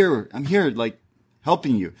mean? I'm here, like,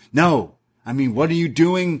 helping you. No, I mean, what are you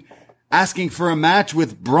doing asking for a match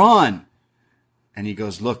with Braun? And he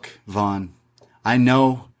goes, look, Vaughn, I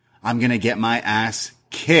know I'm going to get my ass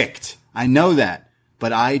kicked. I know that.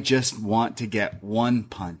 But I just want to get one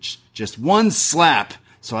punch, just one slap,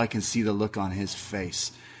 so I can see the look on his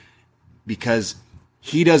face. Because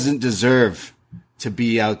he doesn't deserve to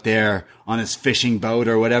be out there on his fishing boat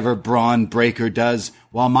or whatever Braun Breaker does,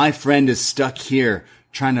 while my friend is stuck here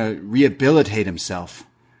trying to rehabilitate himself.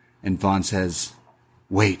 And Vaughn says,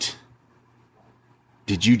 wait,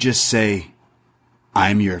 did you just say,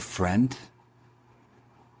 I'm your friend?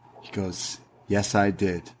 He goes, yes, I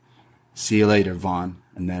did. See you later, Vaughn.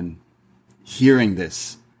 And then hearing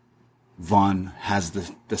this, Vaughn has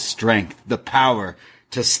the strength, the power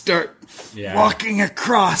to start walking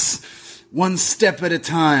across one step at a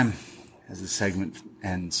time as the segment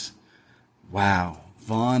ends. Wow.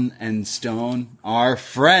 Vaughn and Stone are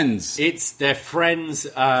friends. They're friends.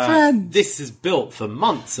 Friends. This is built for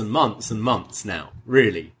months and months and months now,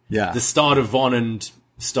 really. Yeah. The start of Vaughn and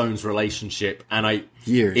Stone's relationship, and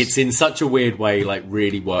Years. It's in such a weird way, like,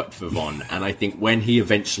 really worked for Vaughn. And I think when he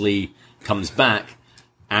eventually comes back,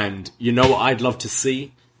 and you know what I'd love to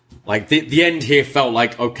see? Like, the end here felt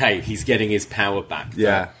like, okay, he's getting his power back.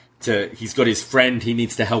 Yeah. He's got his friend, he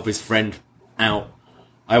needs to help his friend out.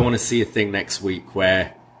 I want to see a thing next week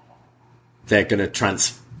where they're going to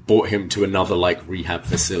transport him to another, like, rehab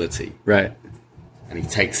facility. Right. And he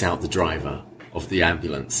takes out the driver of the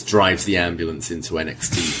ambulance, drives the ambulance into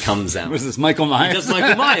NXT, comes out. Was this Michael Myers? He does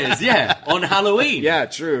Michael Myers, yeah, on Halloween. Yeah,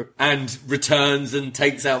 true. And returns and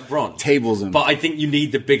takes out Braun. Tables him. But I think you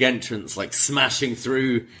need the big entrance, like smashing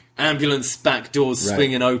through, ambulance back doors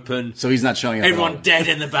swinging open. So he's not showing up. Everyone dead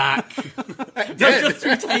in the back. Just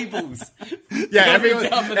through tables. Yeah, everyone.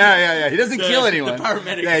 Yeah. He doesn't kill anyone. The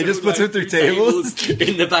paramedics. Yeah, he just puts him through tables.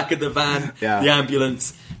 In the back of the van, the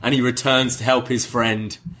ambulance, and he returns to help his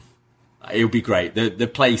friend. It'll be great. The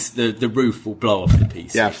place, the roof will blow off the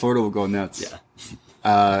piece. Yeah, Florida will go nuts.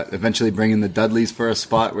 Yeah. Eventually bring in the Dudleys for a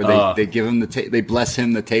spot where they give him they bless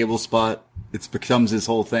him the table spot. It becomes his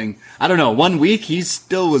whole thing. I don't know. 1 week, he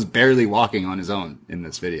still was barely walking on his own in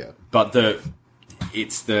this video. But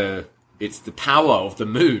it's the power of the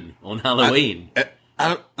moon on Halloween.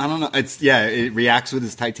 I don't know. It reacts with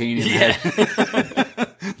his titanium Yeah.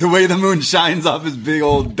 head. The way the moon shines off his big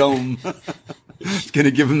old dome. It's going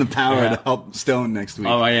to give him the power to help Stone next week.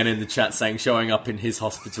 Oh, Ian in the chat saying showing up in his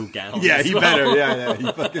hospital gown. Yeah, he better. Yeah,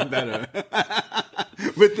 he fucking better.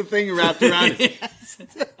 With the thing wrapped around him.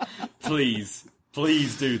 Please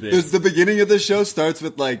do this. The beginning of the show starts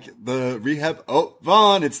with, like, the rehab. Oh,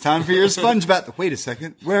 Vaughn, it's time for your sponge bath. Wait a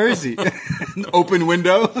second. Where is he? Open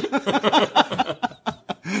window.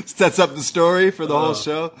 Sets up the story for the whole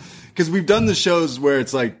show. Because we've done the shows where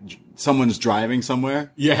it's like someone's driving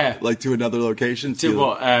somewhere. Yeah. Like to another location. To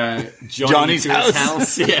what? Johnny's to his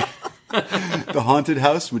house? Yeah. The haunted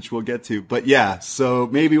house, which we'll get to. But yeah, so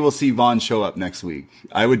maybe we'll see Vaughn show up next week.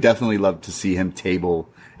 I would definitely love to see him table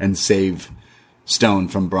and save Stone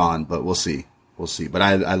from Braun, but we'll see. We'll see. But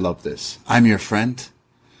I love this. I'm your friend.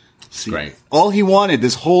 See, great. All he wanted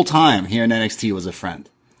this whole time here in NXT was a friend.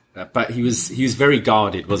 But he was very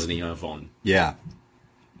guarded, wasn't he, Vaughn? Yeah.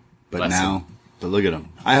 But Bless now, but look at him.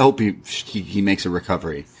 I hope he makes a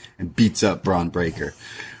recovery and beats up Braun Breaker.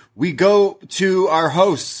 We go to our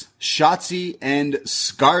hosts, Shotzi and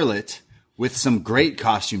Scarlett, with some great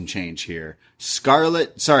costume change here.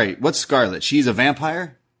 What's Scarlett? She's a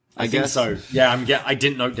vampire? I guess so. Yeah, I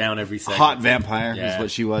didn't note down every second. Hot vampire is what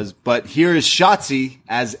she was. But here is Shotzi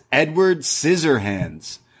as Edward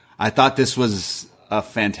Scissorhands. I thought this was a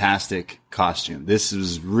fantastic costume. This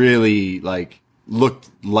was really looked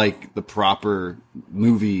like the proper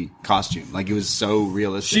movie costume. Like it was so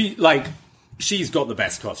realistic. She's got the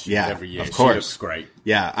best costumes every year. Of course. She looks great.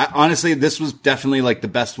 Yeah. Honestly, this was definitely like the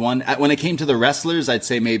best one. When it came to the wrestlers, I'd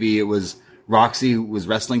say maybe it was Roxy who was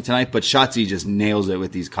wrestling tonight, but Shotzi just nails it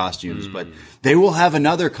with these costumes. But they will have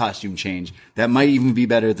another costume change that might even be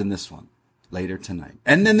better than this one later tonight.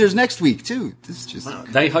 And then there's next week too. This is just Are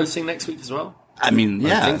they hosting next week as well? I mean, they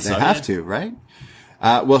have to, right?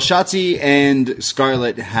 Well, Shotzi and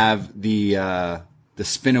Scarlett have the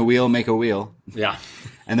spin a wheel, make a wheel. Yeah.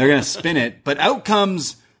 And they're going to spin it. But out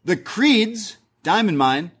comes the Creeds, Diamond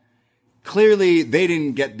Mine. Clearly, they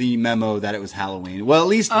didn't get the memo that it was Halloween. Well, at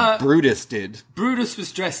least Brutus did. Brutus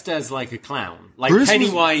was dressed as like a clown. Like Brutus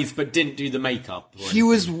Pennywise, but didn't do the makeup. He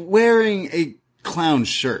was wearing a clown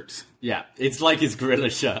shirt. Yeah, it's like his gorilla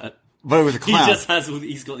shirt. But it was a clown. He just has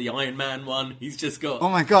he's got the Iron Man one. He's just got... Oh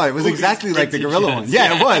my God, it was exactly like the gorilla one.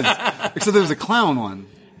 Yeah, it was. Except there was a clown one.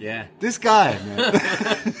 Yeah. This guy, man.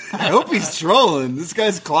 I hope he's trolling. This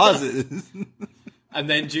guy's closet. And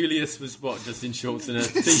then Julius was what, just in shorts and a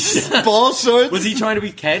t-shirt? Ball shorts? Was he trying to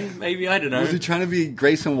be Ken? Maybe, I don't know. Was he trying to be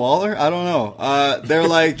Grayson Waller? I don't know. They're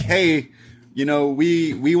like, hey, you know,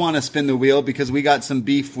 we want to spin the wheel because we got some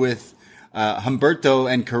beef with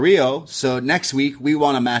Humberto and Carrillo. So next week we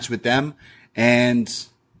want to match with them. And,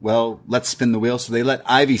 well, let's spin the wheel. So they let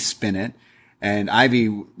Ivy spin it. And Ivy,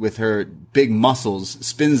 with her big muscles,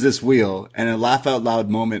 spins this wheel. And a laugh out loud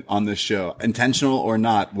moment on this show, intentional or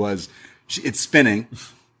not, was it's spinning.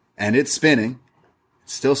 And it's spinning.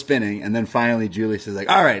 It's still spinning. And then finally Julius is like,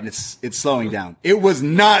 all right, it's slowing down. It was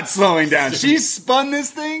not slowing down. She spun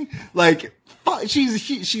this thing like,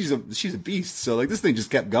 she's a beast. So like this thing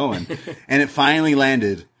just kept going. And it finally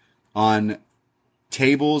landed on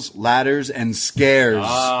tables, ladders, and scares.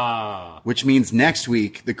 Which means next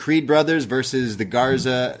week, the Creed brothers versus the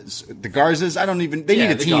Garzas, they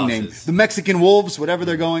need a team name. The Mexican Wolves, whatever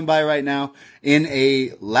they're going by right now, in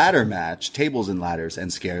a ladder match, tables and ladders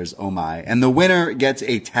and scares, oh my. And the winner gets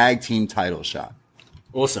a tag team title shot.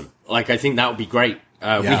 Awesome. Like, I think that would be great. We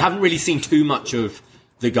haven't really seen too much of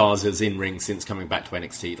the Garzas in ring since coming back to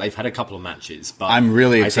NXT. They've had a couple of matches, but I'm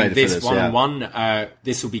really excited I think for this one-on-one,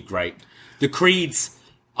 this will be great. The Creeds,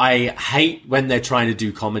 I hate when they're trying to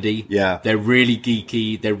do comedy. Yeah. They're really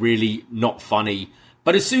geeky. They're really not funny.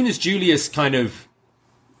 But as soon as Julius kind of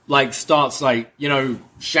like starts like, you know,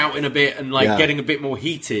 shouting a bit and like getting a bit more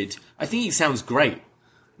heated, I think he sounds great.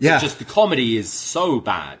 Yeah. But just the comedy is so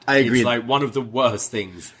bad. I agree. It's like one of the worst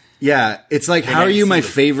things. Yeah. It's like, how are you my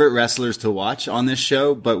favorite wrestlers to watch on this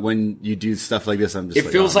show? But when you do stuff like this, I'm just It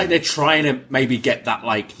feels like they're trying to maybe get that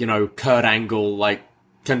like, you know, Kurt Angle, like,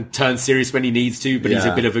 can turn serious when he needs to, but he's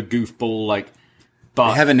a bit of a goofball. Like,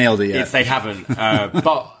 but they haven't nailed it yet. They haven't.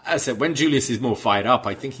 But as I said, when Julius is more fired up,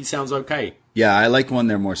 I think he sounds okay. Yeah, I like when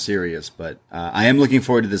they're more serious, but I am looking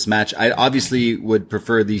forward to this match. I obviously would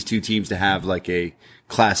prefer these two teams to have like a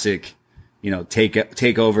classic, you know,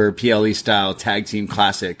 take over PLE style tag team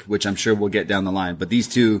classic, which I'm sure we'll get down the line. But these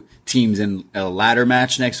two teams in a ladder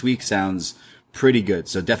match next week sounds pretty good.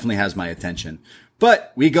 So definitely has my attention.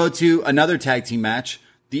 But we go to another tag team match.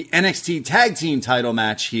 The NXT Tag Team title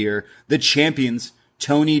match here. The champions,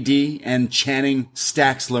 Tony D and Channing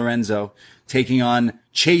Stacks Lorenzo, taking on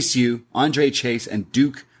Chase U, Andre Chase, and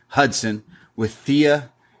Duke Hudson, with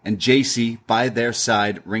Thea and JC by their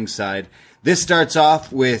side, ringside. This starts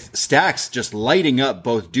off with Stacks just lighting up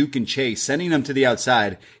both Duke and Chase, sending them to the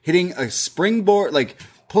outside, hitting a springboard, like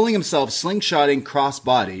pulling himself, slingshotting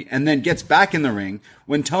crossbody, and then gets back in the ring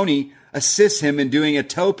when Tony assists him in doing a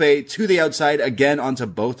tope to the outside again onto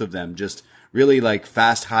both of them. Just really like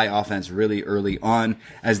fast, high offense really early on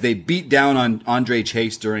as they beat down on Andre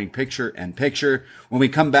Chase during picture-in-picture. When we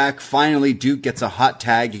come back, finally Duke gets a hot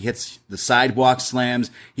tag. He hits the sidewalk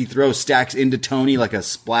slams. He throws Stacks into Tony like a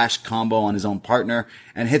splash combo on his own partner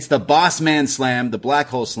and hits the boss man slam, the black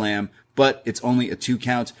hole slam, but it's only a 2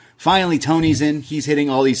 count. Finally, Tony's in. He's hitting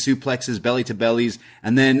all these suplexes, belly to bellies,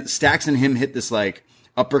 and then Stacks and him hit this like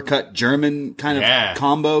uppercut German kind of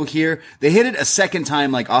combo here. They hit it a second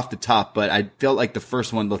time, like off the top, but I felt like the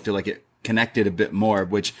first one looked like it connected a bit more,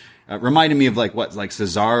 which reminded me of like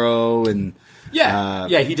Cesaro and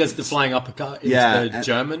he does the flying uppercut into the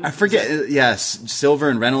German. I forget. Yes, Silver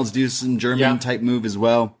and Reynolds do some German type move as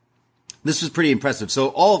well. This was pretty impressive. So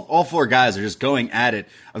all four guys are just going at it.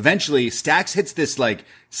 Eventually, Stacks hits this like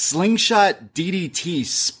slingshot DDT,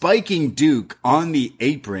 spiking Duke on the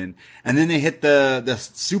apron, and then they hit the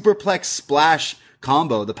superplex splash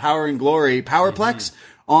combo, the Power and Glory powerplex,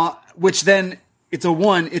 which then it's a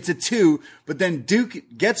 1, it's a 2, but then Duke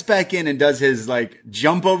gets back in and does his like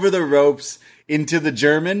jump over the ropes into the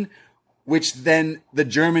German, which then the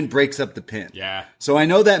German breaks up the pin. Yeah. So I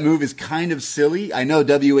know that move is kind of silly. I know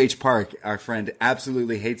W.H. Park, our friend,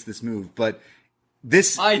 absolutely hates this move, but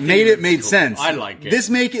this made sense. I like it. This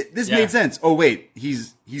made sense. Oh wait,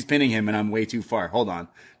 he's pinning him and I'm way too far. Hold on.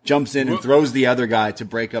 Jumps in and throws the other guy to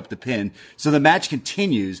break up the pin. So the match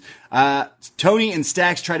continues. Tony and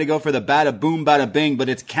Stacks try to go for the bada boom, bada bing, but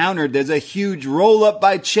it's countered. There's a huge roll up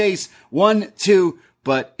by Chase. 1, 2,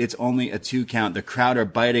 but it's only a 2 count. The crowd are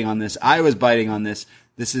biting on this. I was biting on this.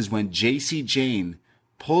 This is when JC Jane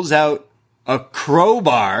pulls out a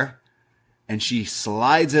crowbar and she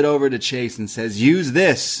slides it over to Chase and says, use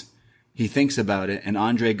this. He thinks about it, and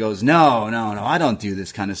Andre goes, no, I don't do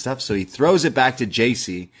this kind of stuff. So he throws it back to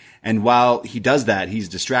JC, and while he does that, he's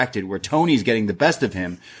distracted where Tony's getting the best of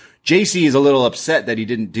him. JC is a little upset that he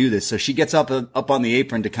didn't do this, so she gets up on the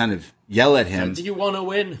apron to kind of yell at him. Do you want to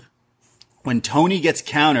win? When Tony gets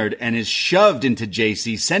countered and is shoved into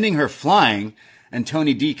JC, sending her flying, and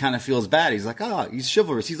Tony D kind of feels bad. He's like, he's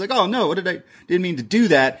chivalrous. He's like, oh no, didn't mean to do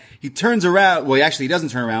that. He turns around. Well, he doesn't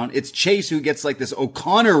turn around. It's Chase who gets like this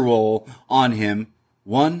O'Connor roll on him.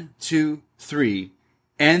 1, 2, 3.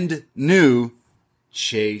 End new.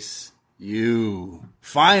 Chase you.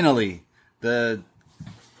 Finally, the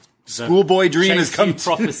schoolboy dream has come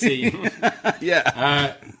true. Prophecy.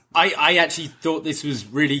 Yeah. I actually thought this was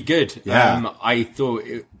really good. Yeah. I thought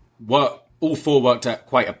all four worked at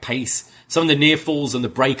quite a pace. Some of the near falls and the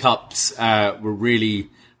breakups were really,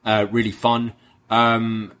 really fun.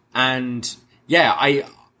 And yeah, I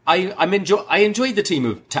enjoyed the team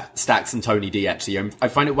of Stax and Tony D. Actually, I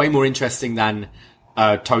find it way more interesting than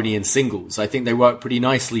Tony in singles. I think they work pretty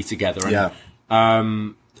nicely together. And,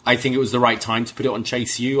 yeah. I think it was the right time to put it on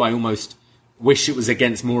Chase U. I almost wish it was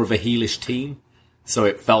against more of a heelish team, so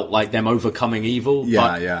it felt like them overcoming evil. Yeah,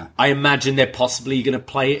 but yeah. I imagine they're possibly going to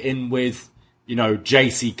play it in with,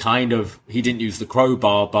 JC he didn't use the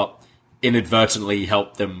crowbar, but inadvertently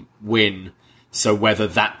helped them win. So whether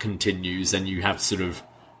that continues and you have sort of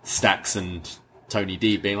Stax and Tony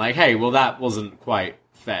D being like, hey, well, that wasn't quite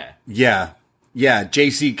fair. Yeah. Yeah.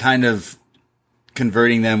 JC kind of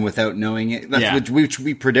converting them without knowing it. That's which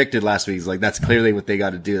we predicted last week. Like, that's clearly what they got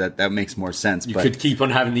to do. That makes more sense. You could keep on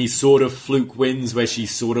having these sort of fluke wins where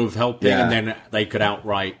she's sort of helping, and then they could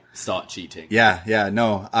outright start cheating. Yeah.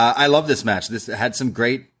 No, I love this match. This had some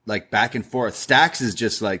great, back and forth. Stax is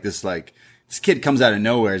just this kid comes out of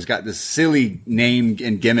nowhere. He's got this silly name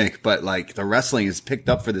and gimmick, but the wrestling is picked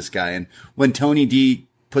up for this guy. And when Tony D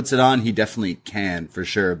puts it on, he definitely can for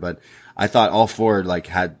sure. But I thought all four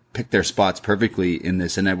had picked their spots perfectly in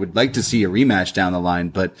this, and I would like to see a rematch down the line.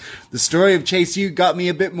 But the story of Chase U got me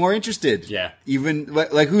a bit more interested. Yeah. Even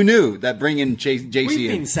who knew that bringing JC We've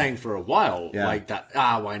in? been saying for a while that.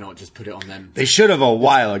 Why not just put it on them? They should have a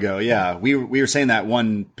while ago. Yeah, we were saying that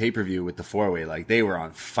one pay-per-view with the 4-way, they were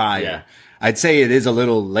on fire. Yeah. I'd say it is a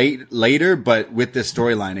little later, but with this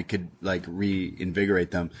storyline, it could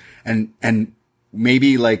reinvigorate them, and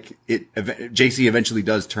maybe JC eventually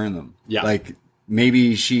does turn them. Yeah.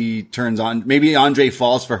 Maybe she turns on. Maybe Andre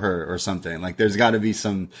falls for her or something. There's got to be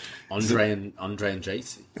some Andre and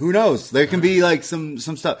JC. Who knows? There can be some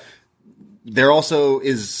stuff. There also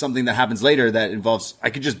is something that happens later that involves. I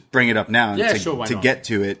could just bring it up now to get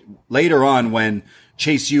to it later on when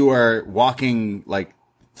Chase U are walking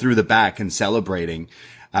through the back and celebrating.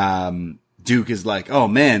 Duke is like, "Oh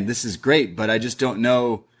man, this is great, but I just don't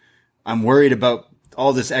know. I'm worried about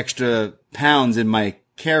all this extra pounds in my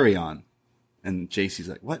carry-on." And JC's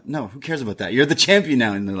like, "What? No, who cares about that? You're the champion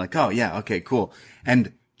now." And they're like, "Oh yeah, okay, cool."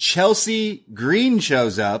 And Chelsea Green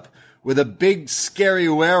shows up with a big scary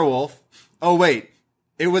werewolf. Oh wait,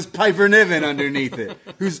 it was Piper Niven underneath it,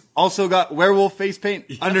 who's also got werewolf face paint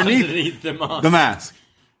underneath the mask. The mask.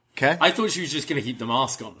 Okay. I thought she was just going to keep the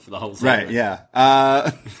mask on for the whole Right.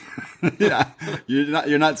 segment. Yeah.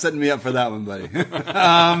 You're not setting me up for that one,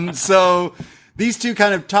 buddy. So these two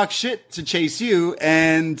kind of talk shit to Chase U,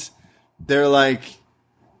 and they're like,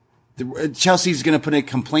 Chelsea's going to put a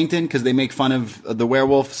complaint in because they make fun of the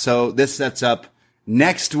werewolf. So this sets up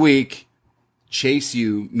next week. Chase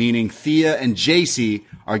U, meaning Thea and JC,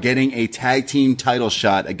 are getting a tag team title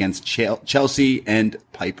shot against Chelsea and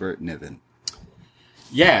Piper Niven.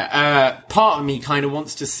 Yeah, part of me kind of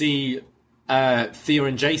wants to see Thea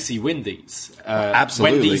and JC win these.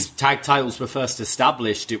 Absolutely. When these tag titles were first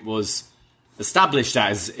established, it was established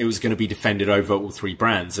as it was going to be defended over all three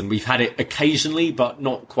brands. And we've had it occasionally, but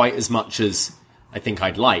not quite as much as I think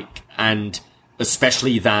I'd like. And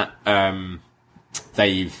especially that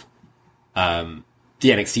they've... the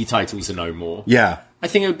NXT titles are no more. Yeah. I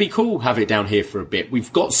think it would be cool to have it down here for a bit.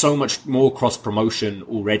 We've got so much more cross-promotion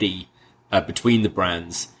already between the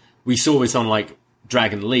brands. We saw this on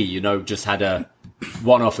Dragon Lee, just had a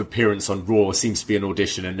one-off appearance on Raw, seems to be an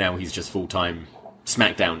audition, and now he's just full-time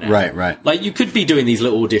SmackDown now. Right. You could be doing these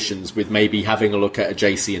little auditions with maybe having a look at a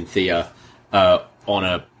JC and Thea on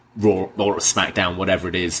a Raw or a SmackDown, whatever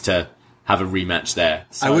it is, to have a rematch there.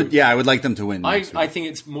 So I would like them to win. I think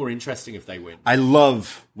it's more interesting if they win. I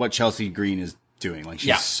love what Chelsea Green is doing.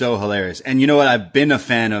 She's so hilarious. And you know what? I've been a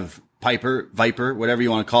fan of Piper, Viper, whatever you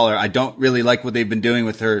want to call her. I don't really like what they've been doing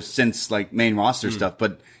with her since main roster stuff,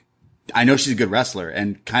 but I know she's a good wrestler,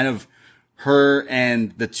 and kind of her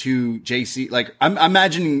and the two JC, I'm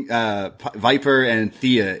imagining Viper and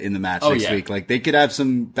Thea in the match next week. They could have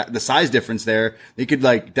the size difference there. They could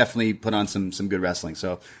definitely put on some good wrestling.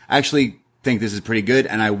 So actually think this is pretty good,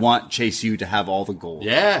 and I want Chase U to have all the gold.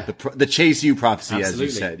 Yeah. The Chase U prophecy, Absolutely.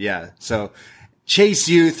 as you said. Yeah. So Chase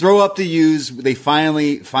U, throw up the U's. They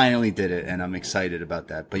finally did it, and I'm excited about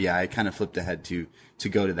that. But yeah, I kind of flipped ahead to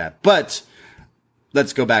go to that. But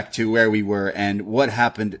let's go back to where we were and what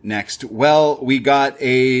happened next. Well, we got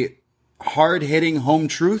a hard-hitting Home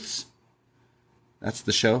Truths. That's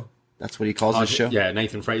the show. That's what he calls his show. Yeah,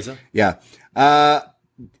 Nathan Fraser. Yeah.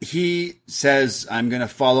 He says, I'm going to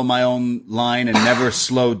follow my own line and never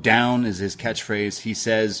slow down is his catchphrase. He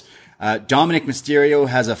says, Dominic Mysterio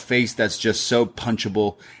has a face that's just so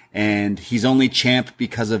punchable, and he's only champ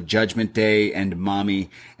because of Judgment Day and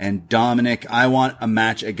Mommy. And Dominic, I want a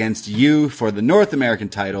match against you for the North American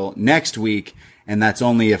title next week, and that's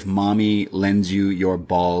only if Mommy lends you your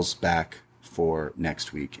balls back for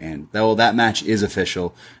next week. And though that match is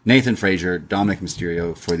official, Nathan Fraser, Dominic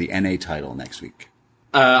Mysterio for the NA title next week.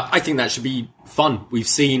 I think that should be fun. We've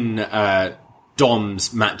seen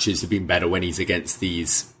Dom's matches have been better when he's against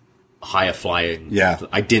these higher flying. Yeah.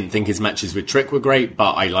 I didn't think his matches with Trick were great,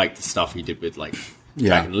 but I liked the stuff he did with like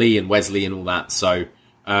Dragon Lee and Wesley and all that. So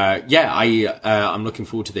I'm looking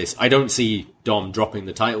forward to this. I don't see Dom dropping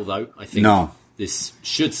the title though. I think this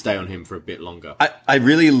should stay on him for a bit longer. I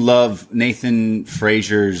really love Nathan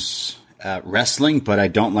Fraser's wrestling, but I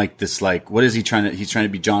don't like this, like, what is he trying to, he's trying to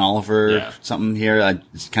be John Oliver or something here.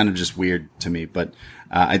 It's kind of just weird to me, but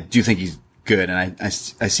I do think he's good, and I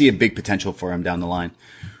see a big potential for him down the line.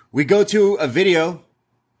 We go to a video.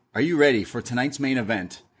 Are you ready for tonight's main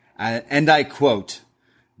event? And I quote,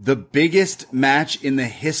 the biggest match in the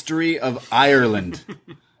history of Ireland.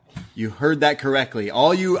 You heard that correctly.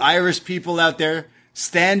 All you Irish people out there,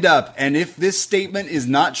 stand up. And if this statement is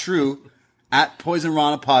not true, at Poison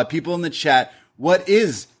Rana Pod, people in the chat, what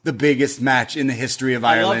is the biggest match in the history of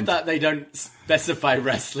Ireland? I love that they don't specify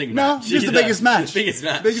wrestling No, match. just the biggest match. Biggest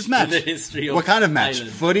match. Biggest match. In the history of What kind of match?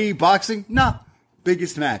 Ireland. Footy? Boxing? No.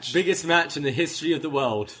 Biggest match. Biggest match in the history of the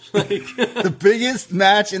world. The biggest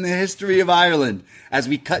match in the history of Ireland. As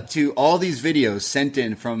we cut to all these videos sent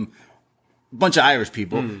in from a bunch of Irish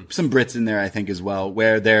people, some Brits in there, I think, as well,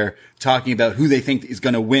 where they're talking about who they think is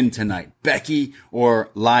going to win tonight, Becky or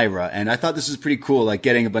Lyra. And I thought this was pretty cool, like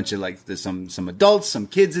getting a bunch of like there's some adults, some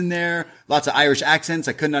kids in there, lots of Irish accents.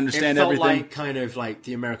 I couldn't understand it felt everything. like kind of like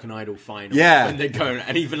the American Idol final. Yeah. When they're going,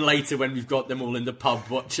 and even later when we've got them all in the pub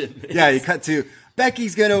watching this. Yeah, you cut to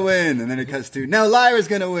Becky's going to win, and then it cuts to now Lyra's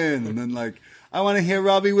going to win, and then like I want to hear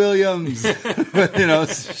Robbie Williams, you know,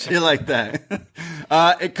 shit like that.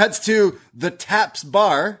 It cuts to the Taps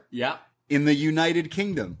Bar in the United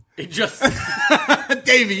Kingdom. It just...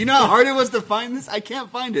 Davey, you know how hard it was to find this? I can't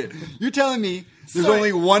find it. You're telling me there's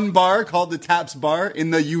only one bar called the Taps Bar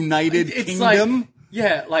in the United Kingdom?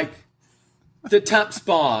 Like the Taps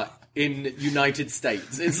Bar in United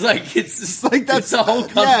States. It's like, it's a whole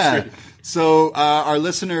country. Yeah. So our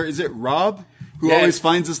listener, is it Rob? Who always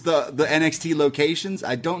finds us the NXT locations.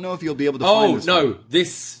 I don't know if you'll be able to find this. Oh, no.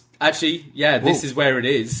 This is where it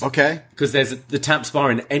is. Okay. Because there's the Taps Bar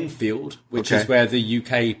in Enfield, which is where the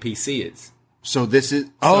UK PC is. So this is...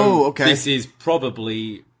 okay. This is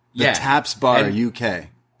probably... The Taps Bar, UK.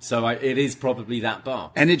 So it is probably that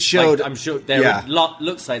bar. And it showed... Like, I'm sure there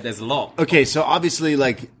looks like there's a lot. Okay, so obviously,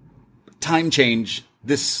 like, time change...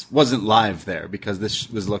 This wasn't live there because this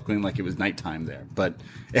was looking like it was nighttime there, but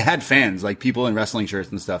it had fans, like people in wrestling shirts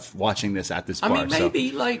and stuff, watching this at this bar. I mean,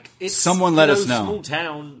 maybe like it's someone let us know. Small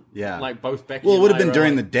town, like both Becky. Well, it and would have been Lyra,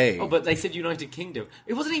 during the day. Oh, but they said United Kingdom.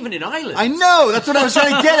 It wasn't even in Ireland. I know. That's what I was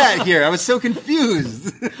trying to get at here. I was so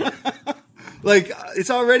confused. Like it's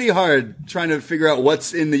already hard trying to figure out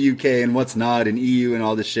what's in the UK and what's not, and EU and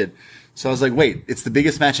all this shit. So I was like, wait, it's the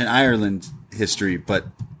biggest match in Ireland history, but.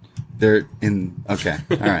 They're in... Okay.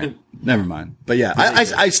 All right. Never mind. But yeah,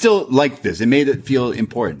 I still like this. It made it feel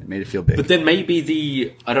important. It made it feel big. But then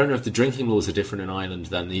maybe I don't know if the drinking laws are different in Ireland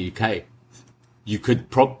than the UK. You could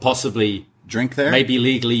possibly... Drink there? Maybe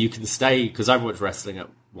legally you can stay, because I've watched wrestling at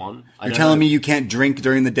one. You're telling me you can't drink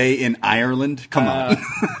during the day in Ireland? Come on.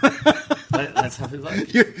 Let's have it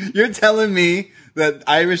like... You're telling me that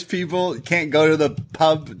Irish people can't go to the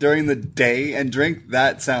pub during the day and drink?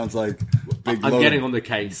 That sounds like... I'm getting on the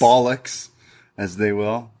case. Bollocks, as they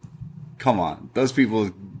will. Come on, those people.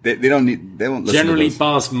 They won't listen. Generally, to those.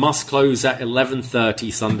 bars must close at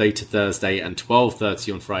 11:30 Sunday to Thursday and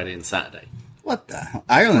 12:30 on Friday and Saturday. What the hell?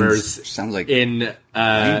 Ireland sounds like in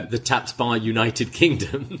the Taps Bar United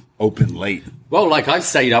Kingdom open late. Well, like I've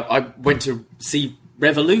stayed up. I went to see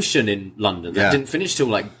Revolution in London. That didn't finish till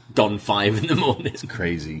like gone 5 in the morning. It's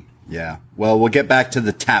crazy. Yeah. Well, we'll get back to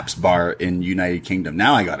the Taps Bar in United Kingdom.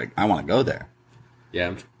 Now I want to go there.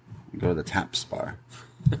 Yeah. Go to the Taps Bar.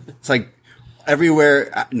 It's like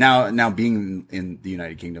everywhere now being in the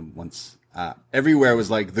United Kingdom once, everywhere was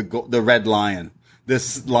like the red lion,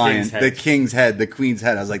 this lion, the king's head, the queen's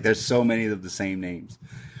head. I was like, there's so many of the same names.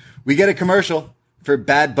 We get a commercial for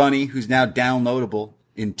Bad Bunny, who's now downloadable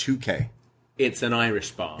in 2K. It's an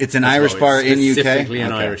Irish bar. It's an Irish bar in UK? Specifically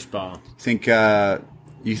an Irish bar.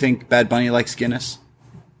 You think Bad Bunny likes Guinness?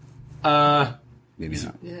 Maybe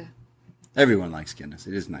not. Yeah. Everyone likes Guinness.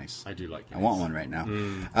 It is nice. I do like Guinness. I want one right now.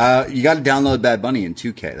 You got to download Bad Bunny in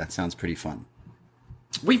 2K. That sounds pretty fun.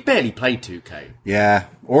 We've barely played 2K. Yeah,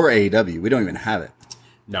 or AEW. We don't even have it.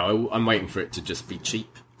 No, I'm waiting for it to just be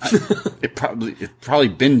cheap. It's probably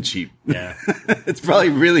been cheap. Yeah. It's probably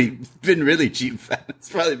been really cheap. It's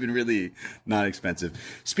probably been really not expensive.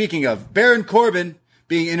 Speaking of Baron Corbin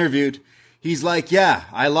being interviewed, he's like, yeah,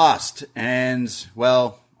 I lost. And,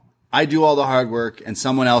 well, I do all the hard work and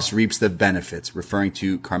someone else reaps the benefits, referring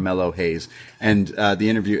to Carmelo Hayes. And the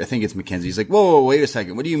interview, I think it's Mackenzie. He's like, whoa, wait a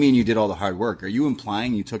second. What do you mean you did all the hard work? Are you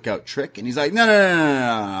implying you took out Trick? And he's like, no.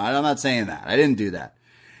 I'm not saying that. I didn't do that.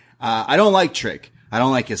 I don't like Trick. I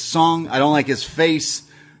don't like his song. I don't like his face,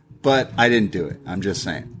 but I didn't do it. I'm just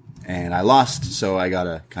saying. And I lost, so I got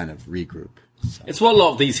to kind of regroup. So. It's what a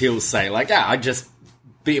lot of these heels say. Like, I just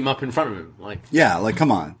beat him up in front of him. Yeah, come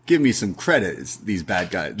on. Give me some credit. It's these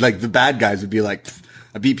bad guys. Like, the bad guys would be like,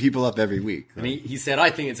 I beat people up every week. And he said,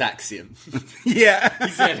 I think it's Axiom. Yeah.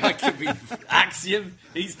 He said, I could be Axiom.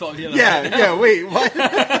 He's popular right now. Yeah, wait,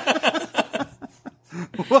 what?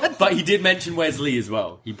 What? But he did mention Wesley as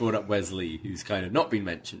well. He brought up Wesley, who's kind of not been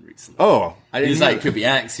mentioned recently. Oh, I didn't. He was like, it could be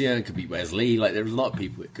Axiom, it could be Wesley. Like, there's a lot of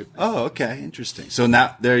people it could be. Oh, okay, interesting. So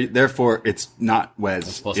now, therefore, it's not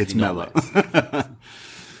Wes, it's Mello.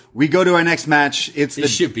 We go to our next match. It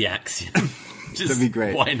should be Axiom. That'd be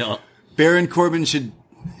great. Why not? Baron Corbin's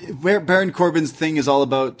thing is all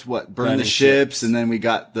about what? Burn the ships, and then we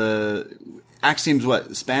got the Axiom's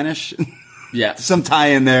what? Spanish. Yeah. Some tie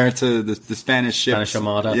in there to the Spanish ships. Spanish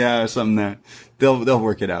Armada. Yeah, or something there. They'll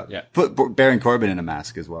work it out. Yeah. Put Baron Corbin in a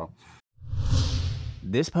mask as well.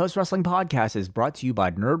 This post-wrestling podcast is brought to you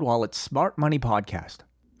by NerdWallet's Smart Money Podcast.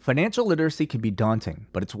 Financial literacy can be daunting,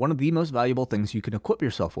 but it's one of the most valuable things you can equip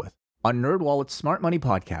yourself with. On NerdWallet's Smart Money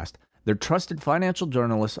Podcast, their trusted financial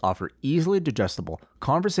journalists offer easily digestible,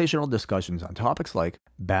 conversational discussions on topics like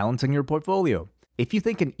balancing your portfolio. If you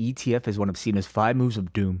think an ETF is one of Cena's 5 moves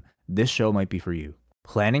of doom, this show might be for you.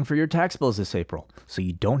 Planning for your tax bills this April, so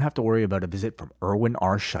you don't have to worry about a visit from Erwin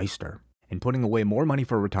R. Shyster. And putting away more money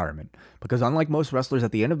for retirement, because unlike most wrestlers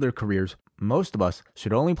at the end of their careers, most of us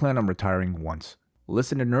should only plan on retiring once.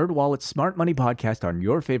 Listen to NerdWallet's Smart Money Podcast on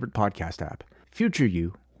your favorite podcast app. Future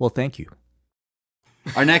you will thank you.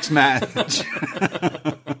 Our next match,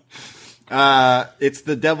 it's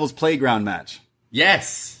the Devil's Playground match.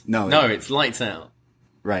 Yes. No, it's Lights Out.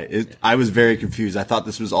 Right. I was very confused. I thought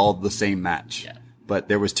this was all the same match. Yeah. But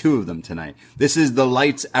there was 2 of them tonight. This is the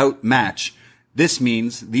Lights Out match. This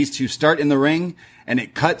means these 2 start in the ring, and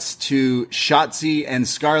it cuts to Shotzi and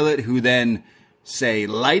Scarlett, who then say,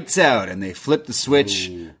 lights out, and they flip the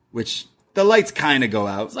switch, which the lights kind of go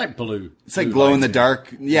out. It's like blue. It's like glow in the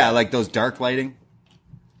dark. Yeah, like those dark lighting.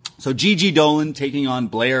 So Gigi Dolan taking on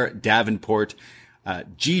Blair Davenport.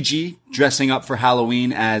 Gigi dressing up for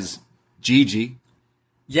Halloween as Gigi.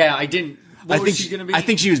 Yeah, I didn't. What was she going to be? I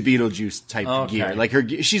think she was Beetlejuice type gear. Like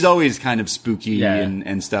she's always kind of spooky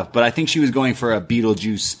and stuff, but I think she was going for a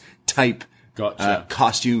Beetlejuice type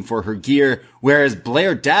costume for her gear. Whereas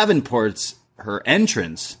Blair Davenport's, her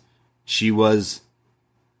entrance, she was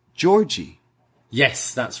Georgie.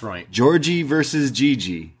 Yes, that's right. Georgie versus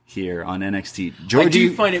Gigi here on NXT. I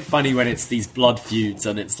do find it funny when it's these blood feuds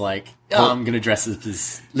and it's like, I'm going to dress as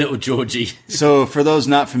this little Georgie. So for those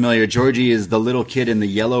not familiar, Georgie is the little kid in the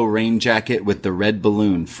yellow rain jacket with the red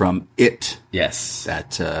balloon from It. Yes.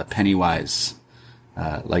 That Pennywise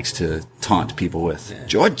likes to taunt people with. Yeah.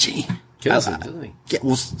 Georgie. Kills him, doesn't he? Yeah,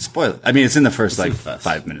 we'll spoil it. I mean, it's in the first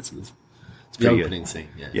 5 minutes. It's the opening scene,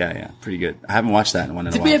 yeah. Yeah, pretty good. I haven't watched that in a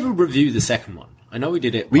while. Did we ever review the second one? I know we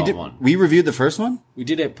did it part 1. We reviewed the first one? We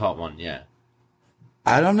did it part 1, yeah.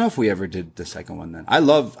 I don't know if we ever did the second one then.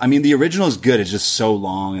 The original is good. It's just so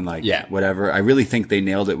long and whatever. I really think they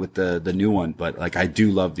nailed it with the new one, but like I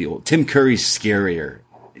do love the old. Tim Curry's scarier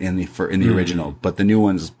in the original, but the new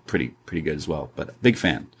one's pretty good as well. But big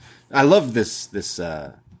fan. I love this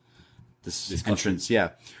entrance. Yeah.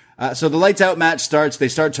 So the lights out match starts. They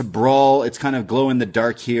start to brawl. It's kind of glow in the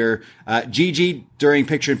dark here. Gigi, during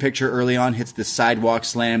picture in picture early on, hits the sidewalk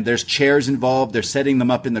slam. There's chairs involved. They're setting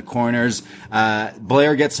them up in the corners.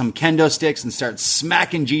 Blair gets some kendo sticks and starts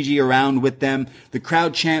smacking Gigi around with them. The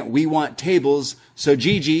crowd chant, "We want tables." So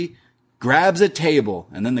Gigi grabs a table,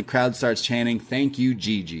 and then the crowd starts chanting, "Thank you,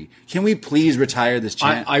 Gigi." Can we please retire this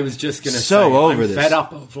chant? I was just going to so say, over I'm this. fed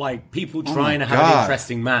up of like people trying to have God. an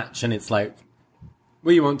interesting match, and it's like,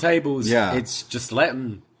 well, you want tables? Yeah. It's just let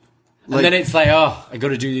them. And Like- then it's like, oh, I got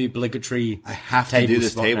to do the obligatory. I have to table do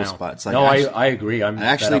this spot table now. spot. It's like, no, actually- I agree. I'm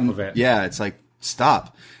fed up of it. Yeah, it's like,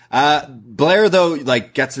 stop. Blair, though,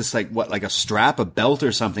 like, gets this, like, like a strap, a belt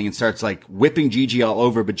or something, and starts, like, whipping Gigi all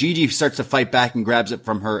over, but Gigi starts to fight back and grabs it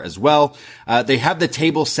from her as well. They have the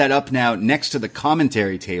table set up now next to the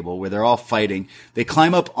commentary table where they're all fighting. They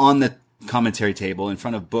climb up on the commentary table in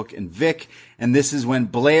front of Book and Vic, and this is when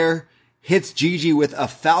Blair hits Gigi with a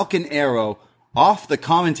falcon arrow off the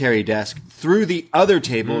commentary desk through the other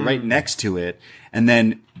table right next to it, and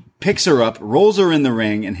then picks her up, rolls her in the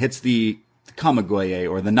ring, and hits the Kamagoye,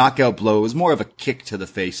 or the knockout blow. It was more of a kick to the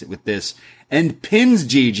face with this, and pins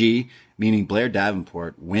Gigi, meaning Blair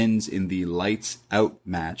Davenport wins in the lights out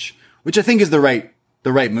match, which I think is the right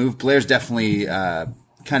move. Blair's definitely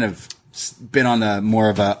kind of been on a more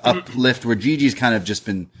of a uplift, where Gigi's kind of just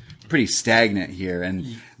been pretty stagnant here, and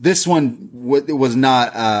this one was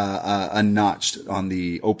not a notch on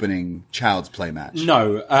the opening Child's Play match.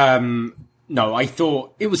 No, I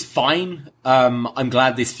thought it was fine. I'm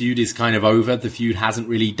glad this feud is kind of over. The feud hasn't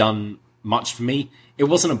really done much for me. It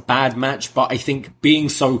wasn't a bad match, but I think being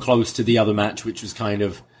so close to the other match, which was kind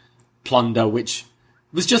of Plunder, which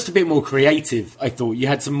was just a bit more creative, I thought. You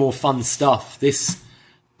had some more fun stuff. This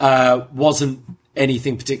wasn't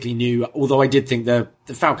anything particularly new, although I did think the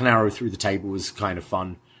Falcon Arrow through the table was kind of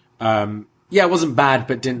fun. It wasn't bad,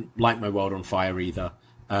 but didn't light my world on fire either.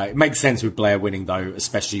 It makes sense with Blair winning, though,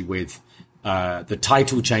 especially with the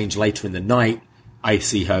title change later in the night. I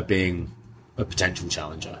see her being a potential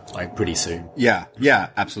challenger, like, pretty soon. Yeah,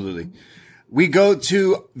 absolutely. We go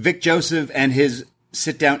to Vic Joseph and his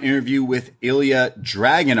sit-down interview with Ilya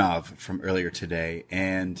Dragunov from earlier today.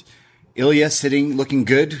 And Ilya, sitting looking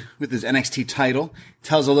good with his NXT title,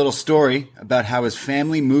 tells a little story about how his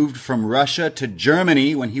family moved from Russia to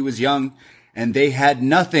Germany when he was young, and they had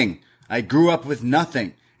nothing. I grew up with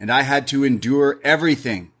nothing, and I had to endure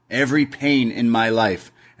everything, every pain in my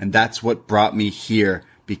life. And that's what brought me here,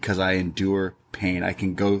 because I endure pain. I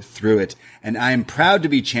can go through it, and I am proud to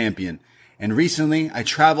be champion. And recently I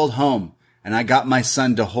traveled home, and I got my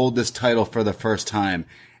son to hold this title for the first time.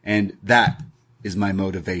 And that is my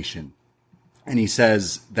motivation. And he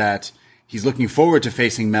says that he's looking forward to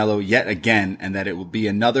facing Melo yet again, and that it will be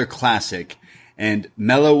another classic. And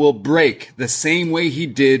Melo will break the same way he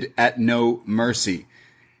did at No Mercy.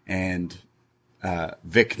 And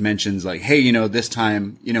Vic mentions, like, hey, this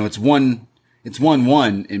time, it's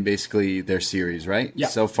 1-1 in basically their series, right? Yeah.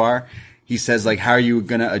 So far. He says, like, how are you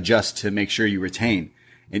going to adjust to make sure you retain?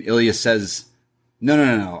 And Ilya says,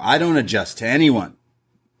 no. I don't adjust to anyone.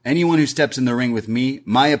 Anyone who steps in the ring with me,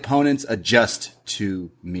 my opponents adjust to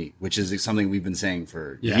me, which is something we've been saying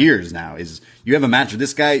for years now, is you have a match with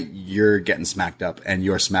this guy, you're getting smacked up, and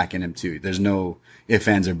you're smacking him too. There's no ifs,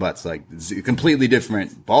 ands, or buts. Like, it's a completely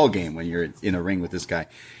different ball game when you're in a ring with this guy.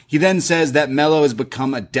 He then says that Melo has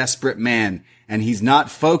become a desperate man, and he's not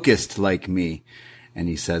focused like me. And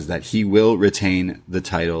he says that he will retain the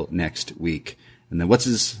title next week. And then what's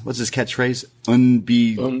his catchphrase?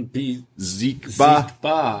 Unbesiegbar.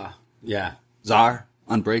 Ziegbar. Yeah. Czar.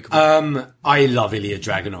 Unbreakable. I love Ilya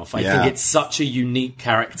Dragunov. I think it's such a unique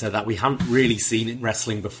character that we haven't really seen in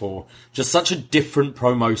wrestling before. Just such a different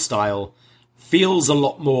promo style. Feels a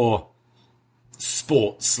lot more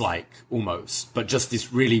sports-like, almost. But just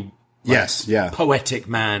this really poetic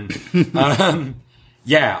man.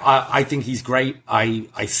 I think he's great.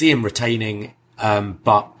 I see him retaining,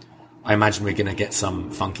 but I imagine we're going to get some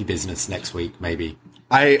funky business next week, maybe.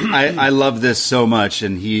 I love this so much,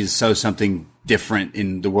 and he's so something different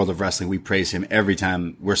in the world of wrestling. We praise him every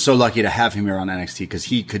time. We're so lucky to have him here on NXT, because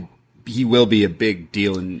he will be a big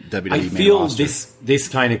deal in WWE. I feel this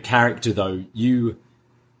kind of character, though, you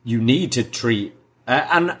need to treat,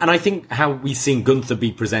 and I think how we've seen Gunther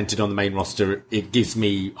be presented on the main roster, it gives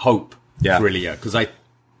me hope for Ilya,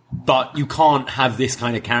 but you can't have this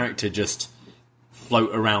kind of character just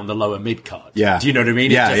float around the lower mid card. Yeah. Do you know what I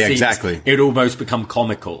mean? Exactly. It almost become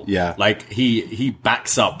comical. Yeah. Like he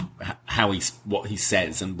backs up what he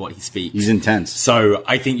says and what he speaks. He's intense. So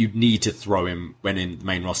I think you'd need to throw him, when in the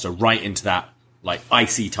main roster, right into that like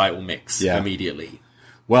IC title mix immediately.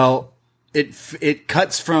 Well, it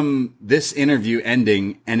cuts from this interview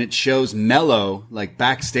ending, and it shows Melo like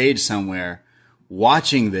backstage somewhere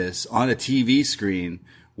watching this on a TV screen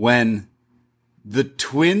when the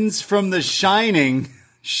twins from The Shining,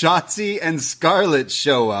 Shotzi and Scarlett,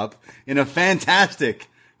 show up in a fantastic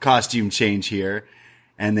costume change here.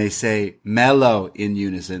 and they say Mello in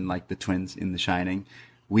unison, like the twins in The Shining.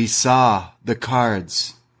 We saw the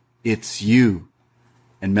cards. It's you.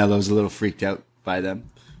 And Mello's a little freaked out by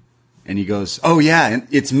them. And he goes, oh yeah,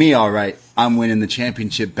 it's me, all right. I'm winning the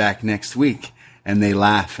championship back next week. And they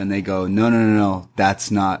laugh and they go, no,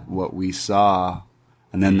 that's not what we saw.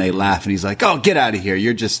 And then they laugh and he's like, oh, get out of here.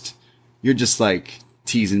 You're just like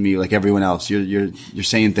teasing me like everyone else. You're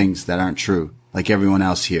saying things that aren't true, like everyone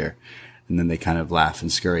else here. And then they kind of laugh and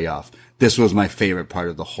scurry off. This was my favorite part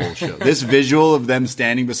of the whole show. This visual of them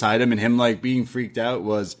standing beside him and him like being freaked out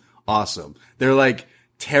was awesome. They're like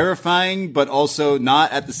terrifying, but also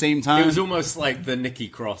not at the same time. It was almost like the Nikki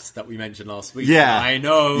Cross that we mentioned last week. Yeah. I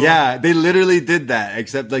know. Yeah, they literally did that,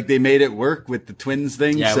 except like they made it work with the twins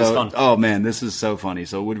thing. Yeah, it was fun. Oh man, this is so funny.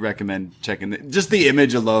 So would recommend checking just the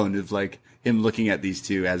image alone of like him looking at these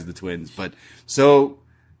two as the twins. But so,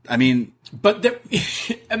 I mean, but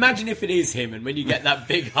imagine if it is him, and when you get that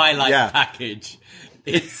big highlight package,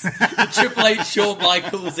 it's the Triple H Shawn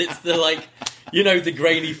Michaels. It's the like, the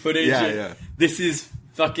grainy footage. Yeah. This is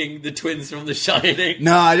fucking the twins from The Shining.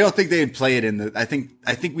 No, I don't think they'd play it in the. I think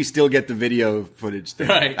we still get the video footage thing.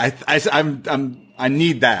 Right. I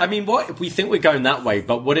need that. I mean, what if we think we're going that way?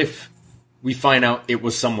 But what if we find out it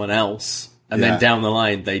was someone else, and then down the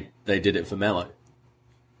line they did it for Mello?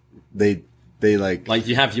 They like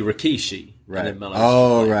you have your Rikishi, right? And then Mello's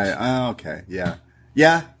oh, right. Oh, okay.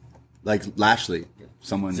 Yeah. Like Lashley.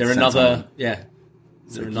 Someone. Is there another? Yeah.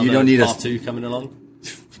 Is there another? You don't need part 2 coming along?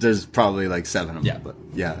 There's probably like 7 of them. Yeah. But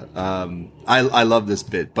yeah. I love this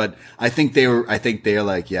bit, but I think they're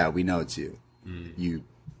like, yeah, we know it's you. You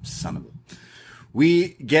son of a. We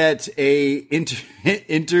get a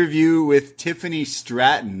interview with Tiffany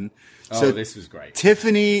Stratton. So this was great.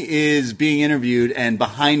 Tiffany is being interviewed, and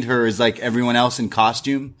behind her is like everyone else in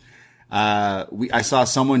costume. I saw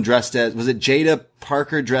someone dressed as, was it Jada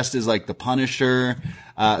Parker dressed as like the Punisher?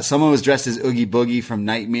 Someone was dressed as Oogie Boogie from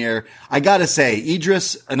Nightmare. I gotta say,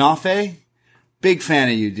 Idris Anafe, big fan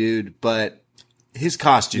of you, dude, but his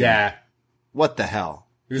costume. Yeah. What the hell?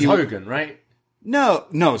 It was Hogan, right? No,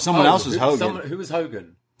 someone else was Hogan. Who was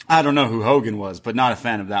Hogan? I don't know who Hogan was, but not a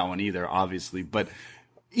fan of that one either, obviously. But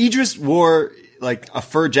Idris wore like a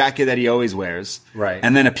fur jacket that he always wears. Right.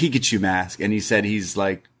 And then a Pikachu mask, and he said he's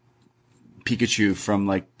like Pikachu from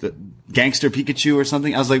like the Gangster Pikachu or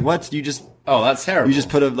something. I was like, what? Oh, that's terrible. You just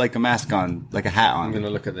put a mask on, like a hat on. I'm going to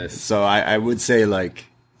look at this. So I would say like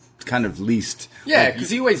kind of least. Yeah, because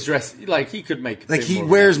he always dressed like he could make. Like he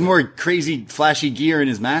wears more crazy flashy gear in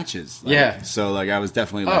his matches. Like, yeah. So like I was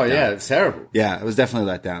definitely let down. Oh yeah, it's terrible. Yeah, I was definitely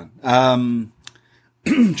let down.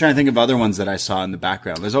 Trying to think of other ones that I saw in the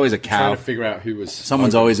background. There's always a cow. Trying to figure out who was.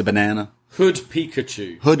 Someone's always a banana. Hood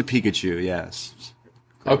Pikachu. Hood Pikachu, yes.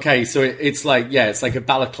 Okay, so it's like a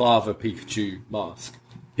balaclava Pikachu mask.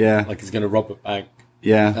 Yeah. Like he's going to rob a bank.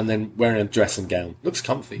 Yeah. And then wearing a dressing gown. Looks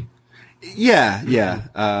comfy. Yeah.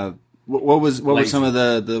 What were some of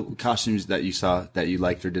the costumes that you saw that you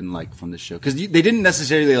liked or didn't like from this show? Because they didn't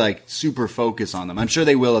necessarily like super focus on them. I'm sure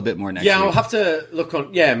they will a bit more next week. I'll have to look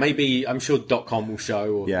on. Yeah, maybe I'm sure .com will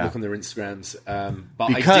show or look on their Instagrams.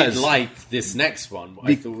 But I did like this next one.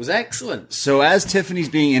 I thought was excellent. So as Tiffany's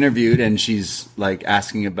being interviewed and she's like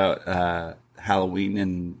asking about Halloween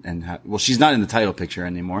and she's not in the title picture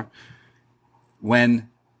anymore. When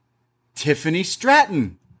Tiffany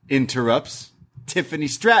Stratton interrupts Tiffany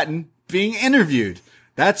Stratton being interviewed.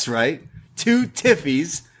 That's right. 2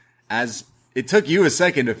 Tiffies, as it took you a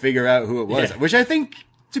second to figure out who it was, which I think,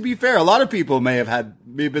 to be fair, a lot of people may have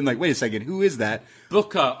been like, wait a second, who is that?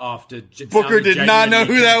 Booker did not know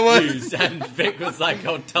who that was. And Vic was like,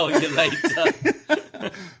 I'll tell you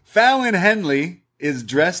later. Fallon Henley is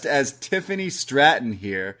dressed as Tiffany Stratton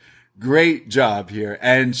here. Great job here.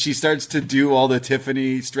 And she starts to do all the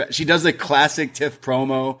Tiffany. She does a classic Tiff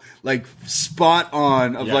promo, like spot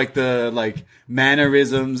on of like the like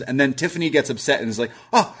mannerisms. And then Tiffany gets upset and is like,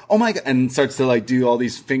 oh my God. And starts to like do all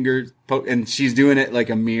these fingers. And she's doing it like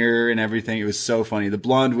a mirror and everything. It was so funny. The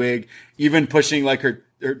blonde wig, even pushing like her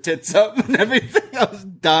tits up and everything. I was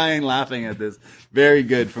dying laughing at this. Very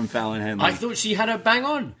good from Fallon Henley. I thought she had her bang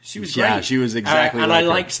on. She was great. Yeah, she was exactly and like I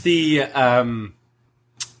liked the,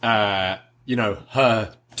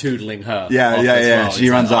 her tootling her. Yeah. Well. She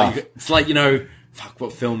runs off. It's like,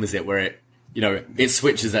 what film is it where it, it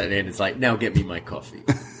switches at the end. It's like, now get me my coffee.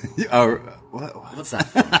 What's that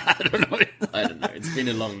film? I don't know. It's been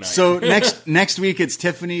a long night. So next week it's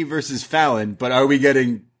Tiffany versus Fallon, but are we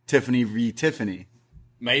getting Tiffany v. Tiffany?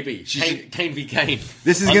 Maybe. Kane v. Kane.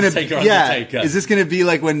 This is going to be, Undertaker. Is this going to be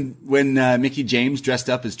like when Mickie James dressed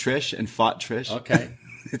up as Trish and fought Trish? Okay.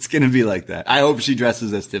 It's going to be like that. I hope she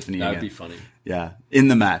dresses as Tiffany That again. would be funny. Yeah, in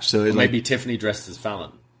the match. So it's maybe Tiffany dressed as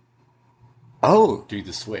Fallon. Oh, Do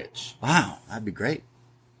the switch. wow, that'd be great.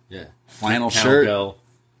 Yeah. Flannel shirt. Cowgirl.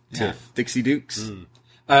 Yeah. Tiff. Dixie Dukes.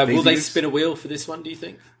 Will they Dukes? spin a wheel for this one, do you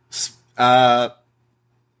think?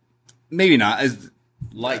 Maybe not.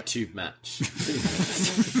 Light tube match.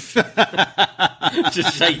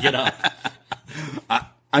 Just shake it up.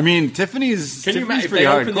 I mean, Tiffany's. Can you imagine if pretty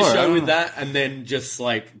they open the hardcore. I show don't with know. that and then just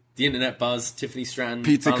like the internet buzz, Tiffany Stratton,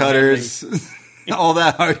 Pizza Fallon cutters, all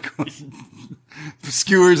that hardcore.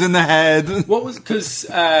 Skewers in the head. Henley. What was, because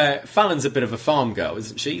Fallon's a bit of a farm girl,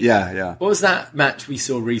 isn't she? Yeah, yeah. What was that match we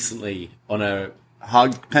saw recently on a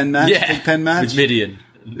Hog pen match? Pig pen match? with Midian?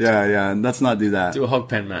 Yeah, yeah. Let's not do that. Do a hog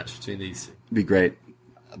pen match between these two. Be great.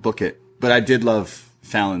 Book it. But I did love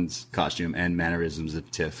Fallon's costume and mannerisms of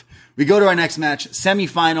Tiff. We go to our next match,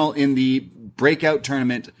 semifinal in the breakout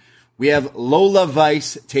tournament. We have Lola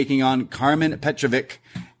Vice taking on Carmen Petrovic.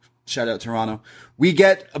 Shout out Toronto. We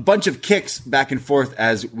get a bunch of kicks back and forth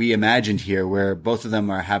as we imagined here, where both of them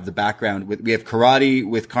have the background. We have karate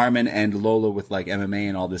with Carmen and Lola with like MMA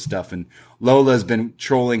and all this stuff. And Lola's been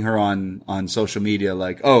trolling her on social media,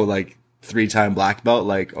 like, oh, like 3-time black belt,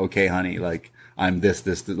 like, okay, honey, like I'm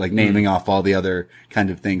this, like naming off all the other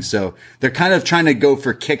kind of things. So they're kind of trying to go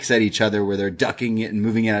for kicks at each other where they're ducking it and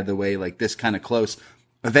moving it out of the way, like this kind of close.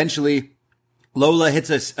 Eventually, Lola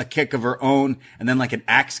hits a kick of her own and then like an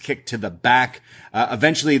axe kick to the back.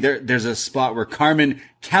 Eventually there's a spot where Carmen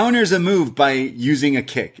counters a move by using a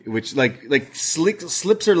kick, which like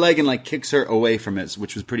slips her leg and like kicks her away from it,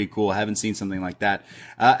 which was pretty cool. I haven't seen something like that.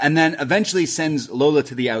 And then eventually sends Lola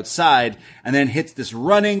to the outside and then hits this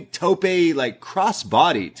running tope, like cross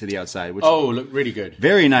body to the outside, which looked really good.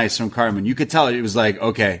 very nice from Carmen. You could tell it was like,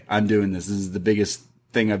 okay, I'm doing this. This is the biggest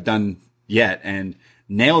thing I've done yet. And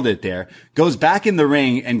nailed it there. Goes back in the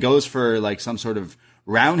ring and goes for like some sort of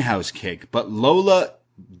roundhouse kick. But Lola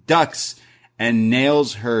ducks and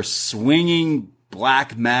nails her swinging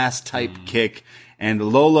black mass type kick. And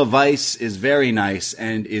Lola Vice is very nice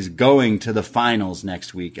and is going to the finals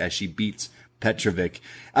next week as she beats Petrovic.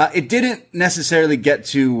 It didn't necessarily get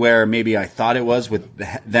to where maybe I thought it was with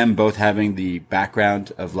them both having the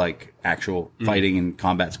background of like actual fighting and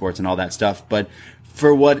combat sports and all that stuff. But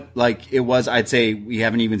for what like it was, I'd say we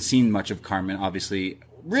haven't even seen much of Carmen, obviously,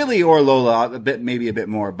 really, or Lola, maybe a bit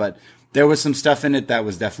more, but there was some stuff in it that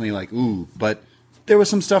was definitely like, ooh, but there was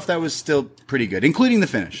some stuff that was still pretty good, including the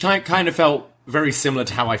finish. Kind of felt very similar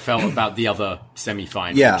to how I felt about the other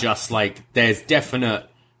semi-final. Yeah. Just like there's definite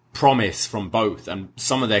promise from both, and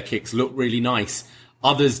some of their kicks look really nice.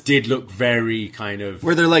 Others did look very kind of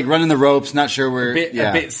where they're like running the ropes, not sure where.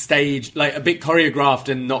 a bit staged, like a bit choreographed,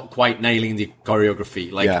 and not quite nailing the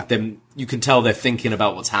choreography. Like them, you can tell they're thinking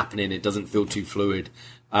about what's happening. It doesn't feel too fluid.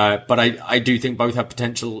 But I do think both have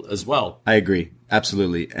potential as well. I agree,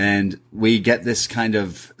 absolutely. And we get this kind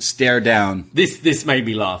of stare down. This made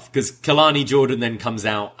me laugh because Kalani Jordan then comes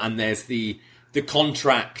out, and there's the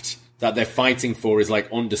contract that they're fighting for is like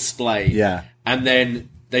on display. Yeah, and then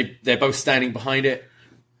they're both standing behind it.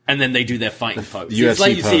 And then they do their fighting pose. UFC It's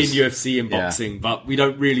like you pose. see in UFC and boxing, but we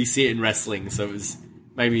don't really see it in wrestling, so it was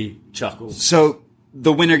made me chuckle. So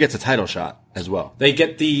the winner gets a title shot as well. They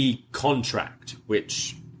get the contract,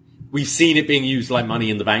 which we've seen it being used like Money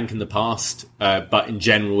in the Bank in the past, but in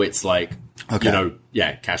general it's like,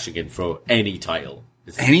 cashing in for any title.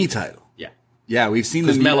 Any title. Yeah. Yeah, we've seen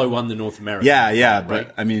Because them. Mello won the North American. Yeah, but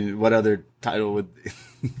right? I mean, what other title would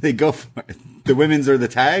they go for? The women's or the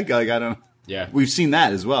tag? Like, I don't know. Yeah. We've seen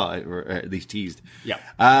that as well, or at least teased.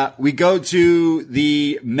 Yeah. We go to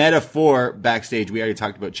the Metaphor backstage. We already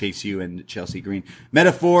talked about Chase U and Chelsea Green.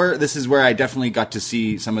 Metaphor, this is where I definitely got to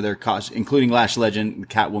see some of their costumes, including Lash Legend,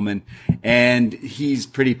 Catwoman, and he's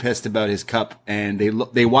pretty pissed about his cup, and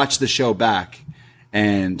they watched the show back,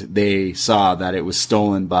 and they saw that it was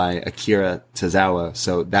stolen by Akira Tozawa,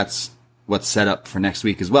 so that's what's set up for next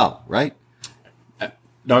week as well, right?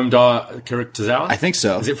 Nomdar Tozawa? I think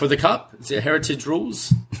so. Is it for the cup? Is it Heritage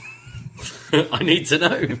Rules? I need to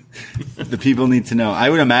know. The people need to know. I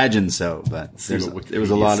would imagine so, but there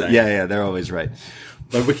was a lot of... Yeah, they're always right.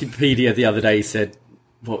 But Wikipedia the other day said,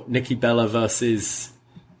 Nikki Bella versus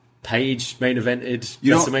Paige main evented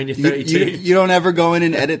WrestleMania 32? You don't ever go in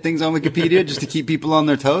and edit things on Wikipedia just to keep people on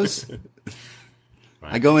their toes?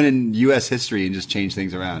 Right. I go in U.S. history and just change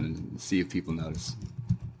things around and see if people notice.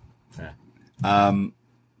 Yeah.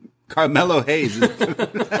 Carmelo Hayes.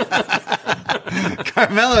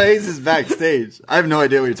 Carmelo Hayes is backstage. I have no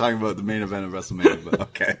idea what you're talking about, the main event of WrestleMania, but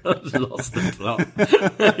okay. I lost the plot.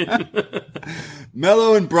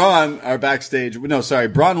 Melo and Braun are backstage. No, sorry.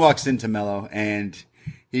 Braun walks into Melo, and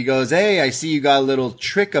he goes, "Hey, I see you got a little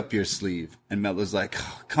trick up your sleeve." And Melo's like,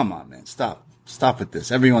 "Oh, come on, man. Stop with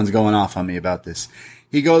this. Everyone's going off on me about this."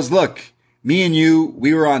 He goes, "Look, me and you,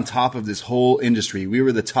 we were on top of this whole industry. We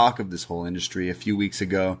were the talk of this whole industry a few weeks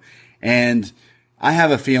ago. And I have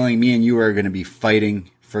a feeling me and you are going to be fighting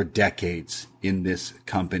for decades in this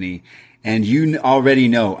company. And you already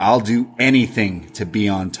know I'll do anything to be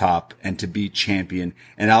on top and to be champion.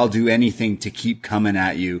 And I'll do anything to keep coming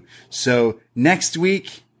at you. So next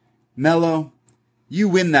week, Melo, you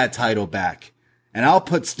win that title back. And I'll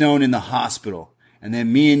put Stone in the hospital. And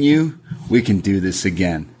then me and you, we can do this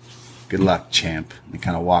again. Good luck, champ." And he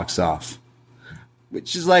kind of walks off.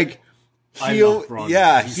 Which is like heel,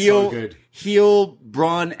 so good. Heel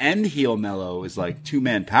Braun and heel Melo is like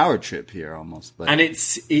 2-man power trip here almost. But. And it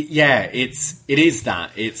is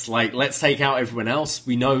that. It's like, let's take out everyone else.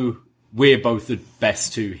 We know we're both the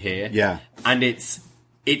best two here. Yeah. And it's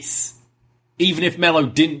even if Melo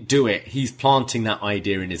didn't do it, he's planting that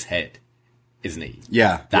idea in his head, isn't he?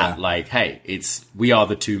 Yeah. That like, hey, we are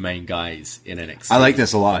the two main guys in NXT. I like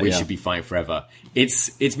this a lot. We should be fighting forever.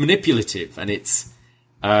 It's manipulative, and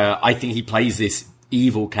I think he plays this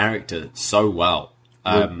evil character so well.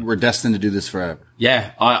 We're destined to do this forever.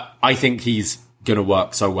 Yeah, I think he's going to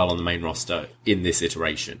work so well on the main roster in this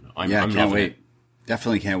iteration. I'm can't wait.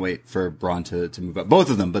 Definitely can't wait for Braun to move up.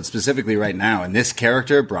 Both of them, but specifically right now, in this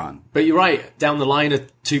character, Braun. But you're right. Down the line, a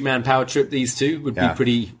 2-man power trip, these two would be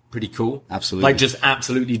pretty cool. Absolutely. Like, just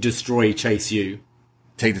absolutely destroy Chase U.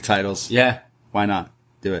 Take the titles. Yeah. Why not?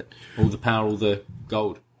 Do it. All the power, all the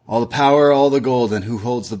gold. All the power, all the gold. And who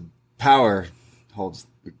holds the power holds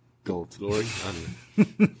the gold. Glory.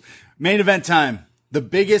 Main event time. The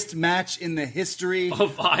biggest match in the history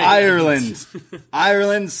of Ireland.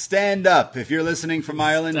 Ireland, stand up. If you're listening from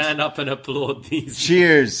Ireland. Stand up and applaud these.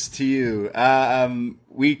 Cheers to you.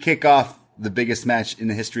 We kick off the biggest match in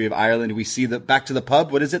the history of Ireland. We see back to the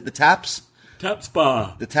pub. What is it? The Taps? Taps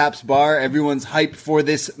Bar. The Taps Bar. Everyone's hyped for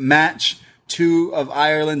this match. Two of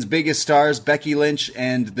Ireland's biggest stars, Becky Lynch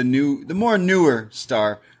and the more newer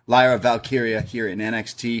star, Lyra Valkyria, here in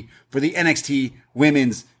NXT for the NXT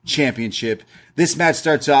Women's Championship. This match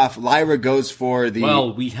starts off. Lyra goes for the...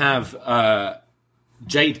 Well, we have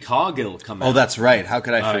Jade Cargill come out. Oh, that's right. How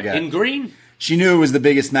could I forget? In green. She knew it was the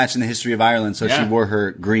biggest match in the history of Ireland, so she wore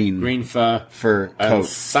her green fur coat.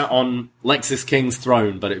 Sat on Lexis King's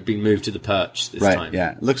throne, but it had been moved to the perch this time. Right,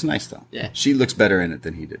 yeah. It looks nice, though. Yeah. She looks better in it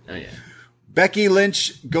than he did. Oh, yeah. Becky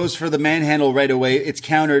Lynch goes for the manhandle right away. It's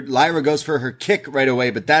countered. Lyra goes for her kick right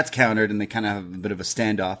away, but that's countered, and they kind of have a bit of a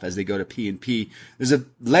standoff as they go to P&P. There's a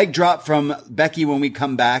leg drop from Becky when we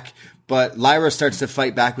come back, but Lyra starts to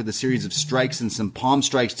fight back with a series of strikes and some palm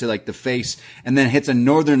strikes to like the face, and then hits a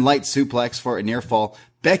Northern Light suplex for a near fall.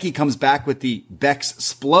 Becky comes back with the Bex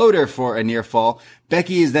Sploder for a near fall.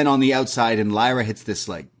 Becky is then on the outside, and Lyra hits this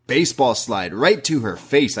like baseball slide right to her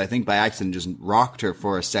face. I think by accident just rocked her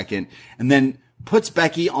for a second, and then puts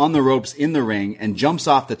Becky on the ropes in the ring and jumps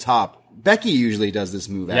off the top. Becky usually does this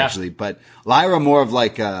move actually, but Lyra more of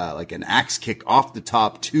like an axe kick off the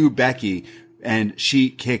top to Becky, and she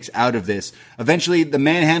kicks out of this. Eventually, the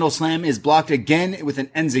manhandle slam is blocked again with an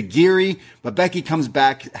enziguri, but Becky comes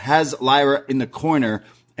back, has Lyra in the corner,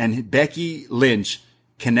 and Becky Lynch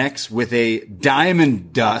connects with a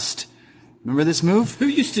diamond dust. Remember this move? Who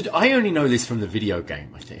used to... I only know this from the video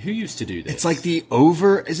game, I think. Who used to do this? It's like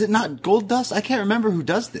is it not Gold Dust? I can't remember who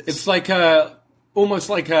does this. It's like almost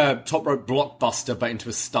like a top rope blockbuster, but into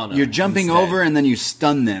a stunner. You're jumping over and then you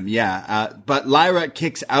stun them, yeah. But Lyra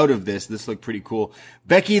kicks out of this. This looked pretty cool.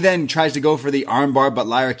 Becky then tries to go for the armbar, but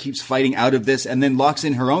Lyra keeps fighting out of this and then locks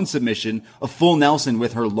in her own submission, a full Nelson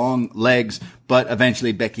with her long legs, but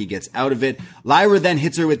eventually Becky gets out of it. Lyra then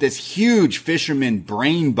hits her with this huge fisherman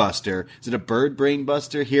brain buster. Is it a bird brain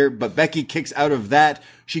buster here? But Becky kicks out of that.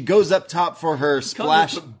 She goes up top for her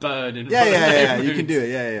splash. Can't you put bird in Yeah. You can do it.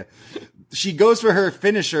 Yeah. She goes for her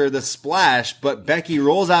finisher, the splash, but Becky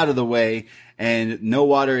rolls out of the way and no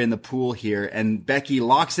water in the pool here. And Becky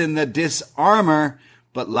locks in the disarmor,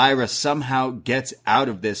 but Lyra somehow gets out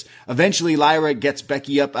of this. Eventually, Lyra gets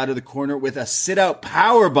Becky up out of the corner with a sit-out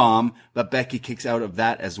powerbomb, but Becky kicks out of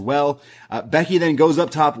that as well. Becky then goes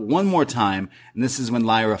up top one more time, and this is when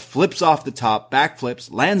Lyra flips off the top,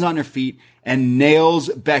 backflips, lands on her feet, and nails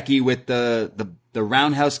Becky with the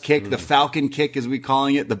roundhouse kick, the falcon kick as we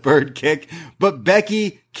calling it, the bird kick. But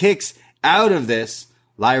Becky kicks out of this.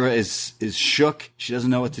 Lyra is shook. She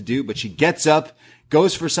doesn't know what to do, but she gets up,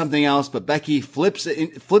 goes for something else, but Becky flips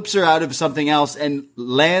her out of something else and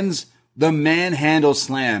lands the manhandle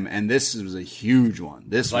slam. And this was a huge one.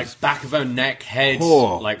 This like was back of her neck, head,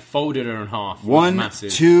 like folded her in half. 1,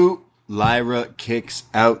 massive. 2, Lyra kicks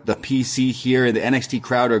out the PC here. The NXT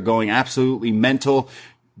crowd are going absolutely mental.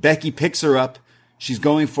 Becky picks her up. She's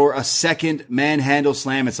going for a second manhandle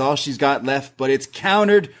slam. It's all she's got left, but it's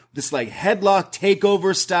countered with this like headlock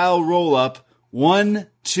takeover style roll up. 1,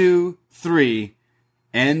 2, 3,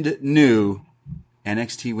 and new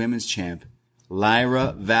NXT Women's Champ,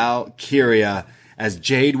 Lyra Valkyria. As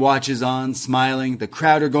Jade watches on, smiling, the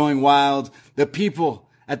crowd are going wild. The people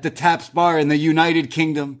at the Taps Bar in the United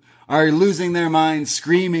Kingdom are losing their minds,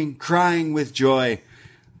 screaming, crying with joy.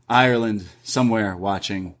 Ireland, somewhere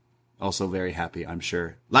watching, also very happy, I'm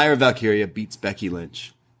sure. Lyra Valkyria beats Becky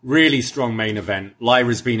Lynch. Really strong main event.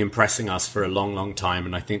 Lyra's been impressing us for a long, long time,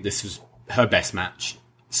 and I think this was her best match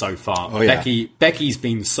so far. Oh, yeah. Becky's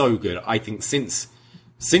been so good. I think since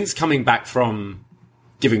coming back from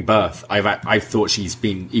giving birth, I've thought she's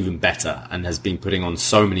been even better and has been putting on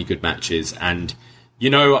so many good matches. And, you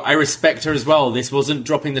know, I respect her as well. This wasn't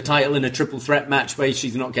dropping the title in a triple threat match where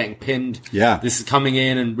she's not getting pinned. Yeah. This is coming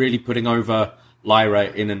in and really putting over Lyra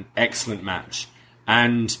in an excellent match.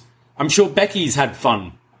 And I'm sure Becky's had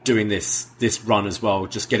fun doing this run as well,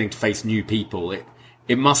 just getting to face new people.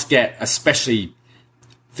 It must get, especially,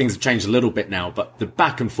 things have changed a little bit now, but the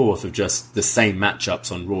back and forth of just the same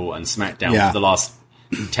matchups on Raw and SmackDown for the last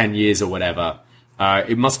 10 years or whatever,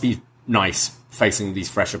 it must be nice facing these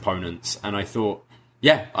fresh opponents. And I thought,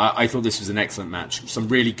 I thought this was an excellent match. Some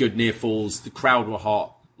really good near falls. The crowd were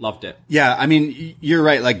hot. Loved it. Yeah, I mean, you're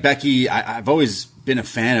right. Like Becky, I've always been a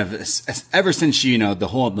fan of this ever since she, the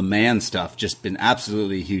whole the man stuff, just been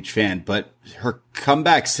absolutely a huge fan. But her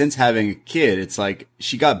comeback since having a kid, it's like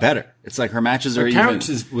she got better. It's like her matches are her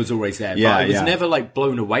character was always there. Yeah, but I was never like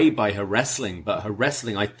blown away by her wrestling. But her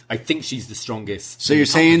wrestling, I think she's the strongest. So you're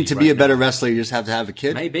saying to be a better wrestler, you just have to have a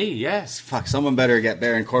kid? Maybe, yes. Fuck, someone better get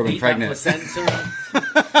Baron Corbin pregnant.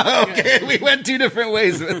 Okay, we went two different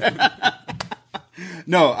ways with that.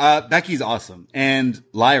 No, Becky's awesome, and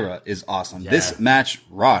Lyra is awesome. Yeah. This match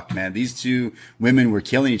rocked, man. These two women were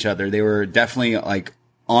killing each other. They were definitely like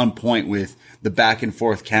on point with the back and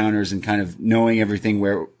forth counters and kind of knowing everything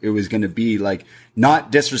where it was going to be, like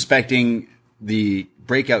not disrespecting the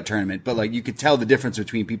breakout tournament, but like you could tell the difference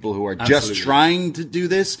between people who are just trying to do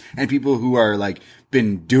this and people who are like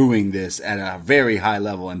been doing this at a very high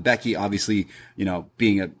level. And Becky, obviously,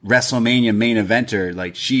 being a WrestleMania main eventer,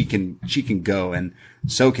 like she can go, and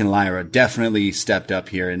so can Lyra. Definitely stepped up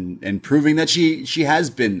here and proving that she has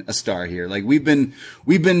been a star here. Like we've been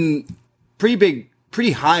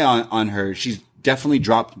pretty high on her. She's definitely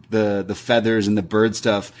dropped the feathers and the bird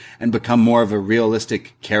stuff and become more of a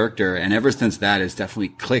realistic character. And ever since that, it's definitely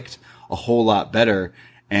clicked a whole lot better.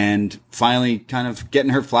 And finally kind of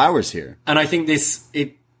getting her flowers here. And I think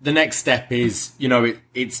the next step is,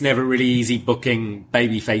 it's never really easy booking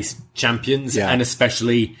babyface champions. Yeah. And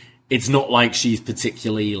especially, it's not like she's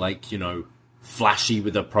particularly flashy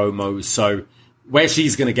with her promos. So where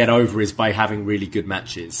she's going to get over is by having really good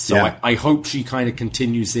matches. So yeah. I hope she kind of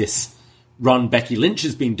continues this run Becky Lynch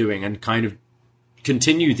has been doing and kind of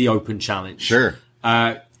continue the open challenge. Sure.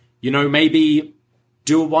 Maybe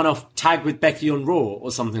do a one-off tag with Becky on Raw or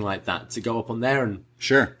something like that to go up on there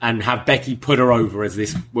and have Becky put her over as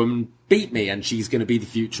this woman beat me and she's going to be the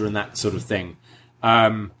future and that sort of thing.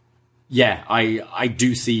 I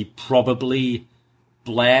do see probably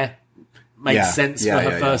Blair makes sense for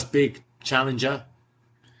her first big challenger.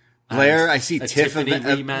 Blair, I see Tiff.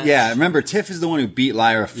 Remember, Tiff is the one who beat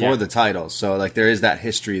Lyra for the title. So, there is that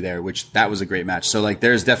history there, that was a great match. So,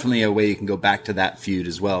 there's definitely a way you can go back to that feud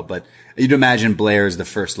as well. But you'd imagine Blair is the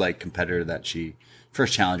first, competitor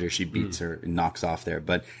first challenger she beats her and knocks off there.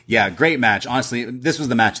 But, yeah, great match. Honestly, this was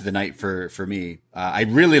the match of the night for me. I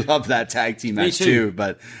really loved that tag team match too.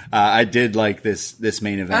 But I did like this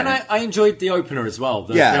main event. And I enjoyed the opener as well.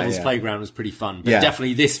 The Devil's Playground was pretty fun. But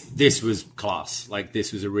definitely this was class.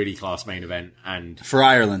 This was a really class main event. And for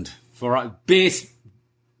Ireland. For biggest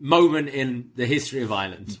moment in the history of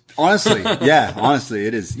Ireland. Honestly, honestly,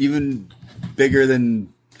 it is. Even bigger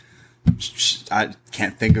than, I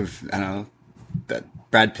can't think of, I don't know, that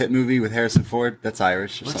Brad Pitt movie with Harrison Ford. That's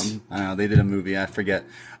Irish or something. I don't know. They did a movie. I forget.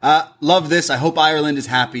 Love this. I hope Ireland is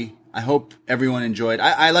happy. I hope everyone enjoyed.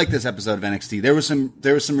 I like this episode of NXT. There was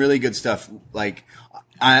some really good stuff.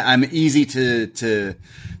 I'm easy to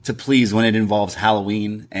please when it involves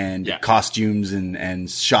Halloween and costumes and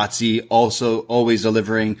Shotzi also always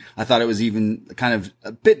delivering. I thought it was even kind of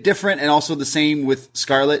a bit different and also the same with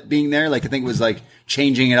Scarlett being there. I think it was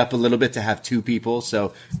changing it up a little bit to have two people.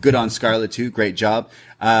 So good on Scarlett too. Great job.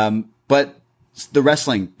 But the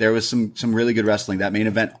wrestling, there was some really good wrestling. That main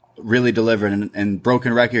event really delivered, and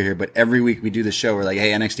broken record here, but every week we do the show. We're like,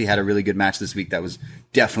 hey, NXT had a really good match this week that was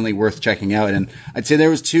definitely worth checking out. And I'd say there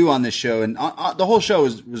was 2 on this show, and the whole show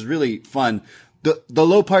was really fun. The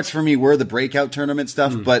low parts for me were the breakout tournament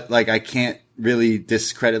stuff, but like I can't really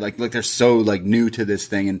discredit, like, look, they're so like new to this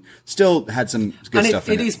thing, and still had some good stuff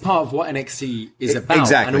in it. It is part of what NXT is about,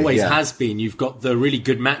 exactly, and always has been. You've got the really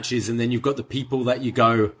good matches, and then you've got the people that you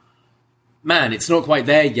go, man, it's not quite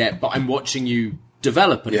there yet, but I'm watching you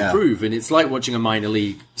develop and improve, and it's like watching a minor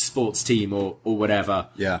league sports team or whatever.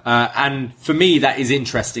 And for me, that is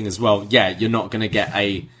interesting as well. Yeah, you're not going to get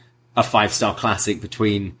a 5-star classic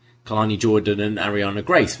between Kalani Jordan and Ariana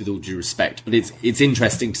Grace, with all due respect, but it's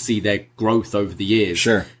interesting to see their growth over the years.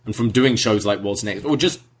 Sure. And from doing shows like What's Next, or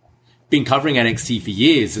just been covering NXT for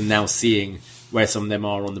years, and now seeing where some of them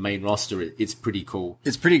are on the main roster, it's pretty cool.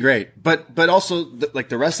 It's pretty great. But also, like,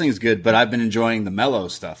 the wrestling is good, but I've been enjoying the Mello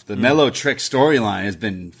stuff. The Mello Trick storyline has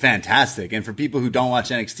been fantastic. And for people who don't watch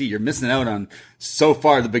NXT, you're missing out on so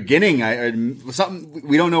far the beginning. Something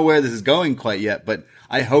we don't know where this is going quite yet, but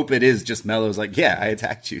I hope it is just Mello's like, yeah, I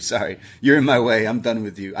attacked you. Sorry. You're in my way. I'm done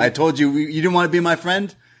with you. I told you you didn't want to be my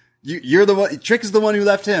friend. You're the one. Trick is the one who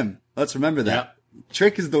left him. Let's remember that. Yep.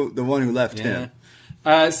 Trick is the one who left him.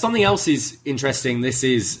 Something else is interesting. This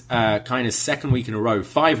is kind of second week in a row.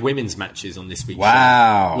 5 women's matches on this week's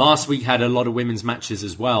Wow. show. Last week had a lot of women's matches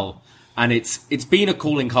as well. And it's been a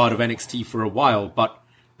calling card of NXT for a while. But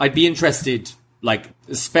I'd be interested, like,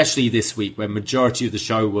 especially this week, where majority of the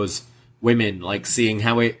show was women, like seeing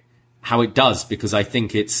how it does, because I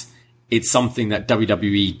think it's something that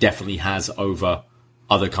WWE definitely has over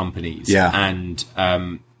other companies. Yeah. And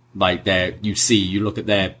like you look at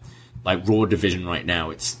their like Raw division right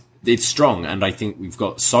now, it's strong, and I think we've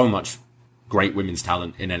got so much great women's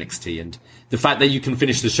talent in NXT, and the fact that you can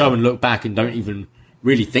finish the show and look back and don't even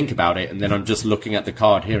really think about it, and then I'm just looking at the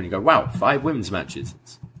card here and you go, wow, 5 women's matches.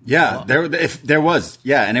 Yeah, there was.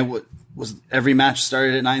 Yeah, and it was every match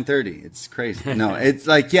started at 9:30. It's crazy. No, it's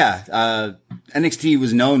like, NXT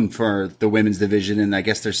was known for the women's division, and I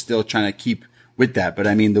guess they're still trying to keep with that. But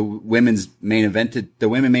I mean, the women main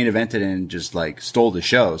evented and just like stole the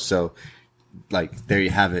show. So like, there you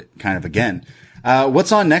have it kind of again.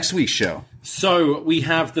 What's on next week's show? So we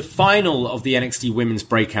have the final of the NXT Women's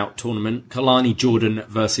Breakout Tournament, Kalani Jordan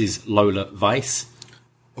versus Lola Vice.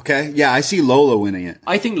 Okay, yeah, I see Lola winning it.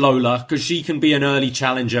 I think Lola, because she can be an early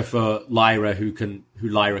challenger for Lyra, who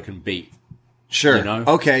Lyra can beat. Sure. You know?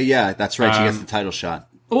 Okay, yeah, that's right. She gets the title shot.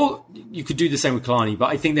 Or you could do the same with Kalani, but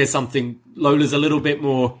I think there's something. Lola's a little bit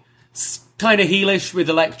more kind of heelish with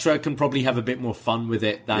Elektra, can probably have a bit more fun with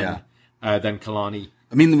it than Kalani.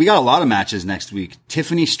 I mean, we got a lot of matches next week.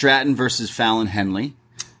 Tiffany Stratton versus Fallon Henley.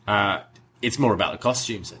 It's more about the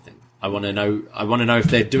costumes, I think. I want to know if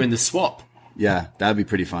they're doing the swap. Yeah, that'd be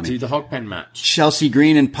pretty funny. Do the Hogpen match. Chelsea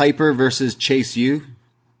Green and Piper versus Chase U.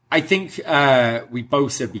 I think we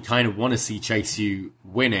both said we kind of want to see Chase U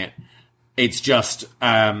win it. It's just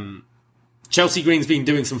Chelsea Green's been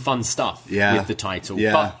doing some fun stuff with the title.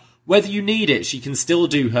 Yeah. But whether you need it, she can still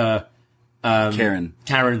do her Karen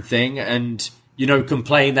thing and,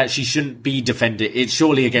 complain that she shouldn't be defended. It's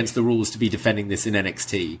surely against the rules to be defending this in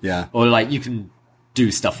NXT. Yeah. Or like you can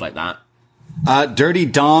do stuff like that. Dirty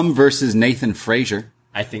Dom versus Nathan Frazier.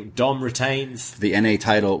 I think Dom retains the NA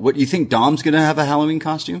title. What, you think Dom's going to have a Halloween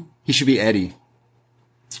costume? He should be Eddie.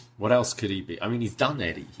 What else could he be? I mean, he's done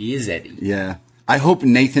Eddie. He is Eddie. Yeah. I hope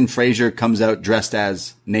Nathan Frazier comes out dressed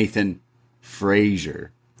as Nathan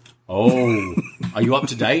Frazier. Oh, are you up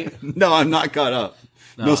to date? No, I'm not caught up.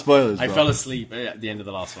 No spoilers. I fell asleep at the end of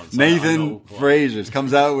the last one. So Nathan Frazier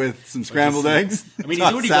comes out with some scrambled eggs. I mean, he's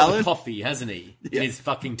already got the coffee, hasn't he? Yeah. In his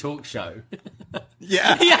fucking talk show.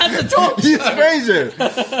 Yeah. He has a talk show. He's Frazier.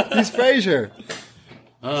 He's Frazier.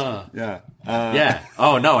 Yeah.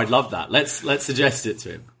 Oh, no, I'd love that. Let's suggest it to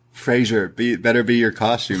him. Frazier, better be your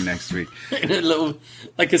costume next week. In a little,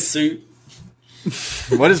 like a suit.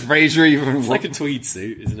 What is Frazier even? It's like a tweed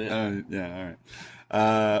suit, isn't it? Yeah, all right.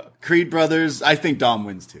 Creed Brothers, I think Dom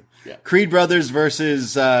wins too. Yeah. Creed Brothers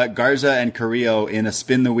versus Garza and Carrillo in a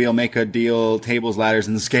spin the wheel, make a deal, tables, ladders,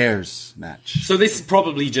 and the scares match. So this is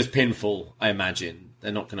probably just pinfall, I imagine.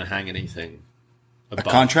 They're not going to hang anything above. A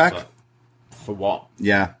contract? For what?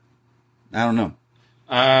 Yeah. I don't know.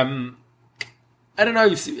 I don't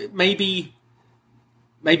know. Maybe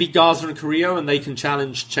Garza and Carrillo, and they can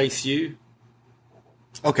challenge Chase U.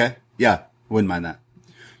 Okay. Yeah. Wouldn't mind that.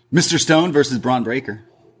 Mr. Stone versus Braun Breaker.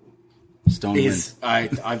 Stone wins.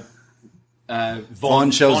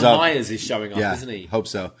 Von shows up. Myers is showing up, isn't he? Hope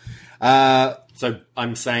so. So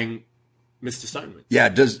I'm saying Mr. Stone wins.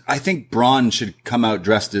 Yeah. I think Braun should come out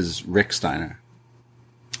dressed as Rick Steiner.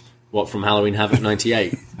 What, from Halloween Havoc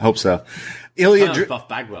 98? I hope so. Ilya Buff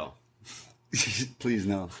Bagwell. Please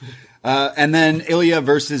no. And then Ilya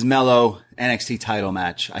versus Melo NXT title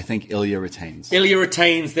match. I think Ilya retains. Ilya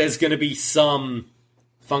retains. There's going to be some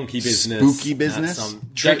funky business. Spooky business.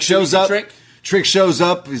 Trick shows up. Trick shows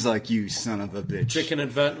up. He's like, you son of a bitch. Trick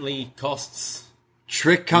inadvertently costs.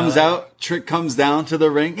 Trick comes out. Trick comes down to the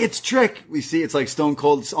ring. It's Trick. We see it's like Stone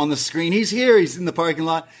Cold on the screen. He's here. He's in the parking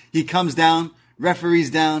lot. He comes down. Referee's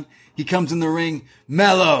down. He comes in the ring.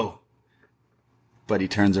 Melo. But he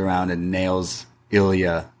turns around and nails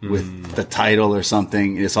Ilya with the title or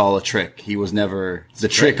something. It's all a trick. He was never... The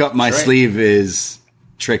trick up my sleeve is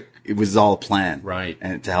Trick. It was all a plan. Right.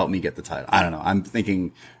 And to help me get the title. I don't know. I'm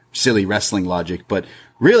thinking silly wrestling logic, but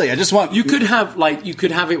really, I just want... You could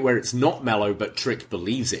have it where it's not Melo, but Trick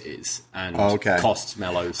believes it is and costs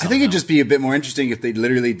Melo somehow. I think it'd just be a bit more interesting if they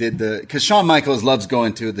literally did because Shawn Michaels loves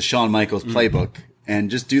going to the Shawn Michaels playbook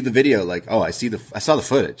and just do the video like, oh, I saw the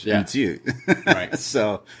footage. Yeah. And it's you. Right.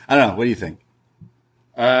 So, I don't know. What do you think?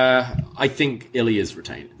 I think Ilya's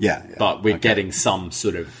retained. Yeah. But we're getting some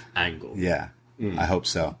sort of angle. Yeah. I hope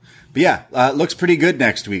so. But yeah, looks pretty good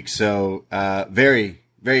next week. So, very,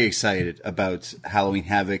 very excited about Halloween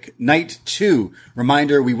Havoc Night 2.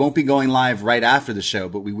 Reminder, we won't be going live right after the show,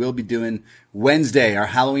 but we will be doing Wednesday, our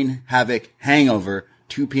Halloween Havoc Hangover,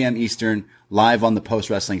 2 p.m. Eastern, live on the Post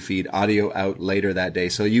Wrestling feed, audio out later that day.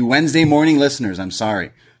 So you Wednesday morning listeners, I'm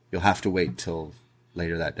sorry. You'll have to wait till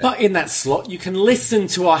later that day. But in that slot, you can listen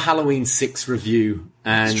to our Halloween 6 review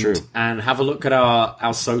and have a look at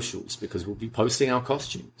our socials because we'll be posting our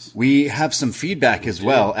costumes. We have some feedback as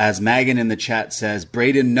well, as Megan in the chat says,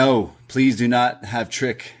 Braden, no, please do not have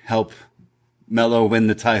Trick help Melo win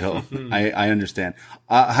the title. I understand.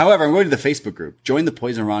 However, I'm going to the Facebook group. Join the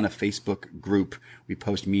Poison Rana Facebook group. We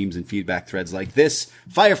post memes and feedback threads like this.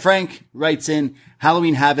 Fire Frank writes in,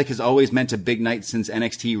 Halloween Havoc has always meant a big night since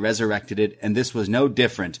NXT resurrected it, and this was no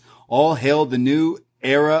different. All hail the new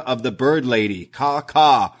era of the Bird Lady.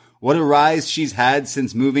 Caw. What a rise she's had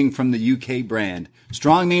since moving from the UK brand.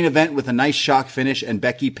 Strong main event with a nice shock finish, and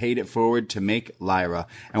Becky paid it forward to make Lyra.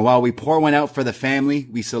 And while we pour one out for the family,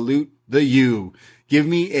 we salute the U. Give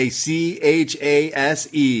me a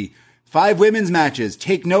CHASE. 5 women's matches.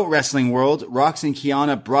 Take note, Wrestling World. Rox and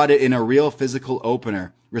Kiana brought it in a real physical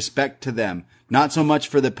opener. Respect to them. Not so much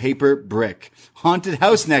for the paper brick. Haunted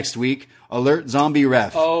House next week. Alert zombie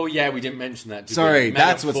ref. Oh, yeah, we didn't mention that. Sorry,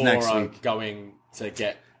 that's what's next week. Going to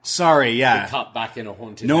get... Sorry, yeah. Cut back in a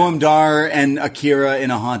haunted Noam house. Dar and Akira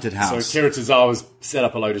in a haunted house. So Akira Tozawa's set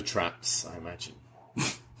up a load of traps, I imagine.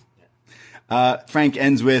 Frank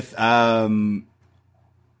ends with,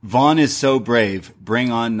 Vaughn is so brave.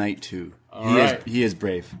 Bring on night 2. He is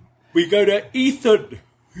brave. We go to Ethan,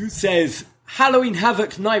 who says, Halloween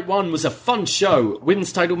Havoc Night 1 was a fun show.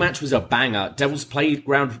 Women's title match was a banger. Devil's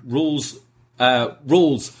Playground rules,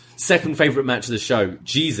 second favourite match of the show.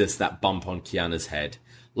 Jesus, that bump on Kiana's head.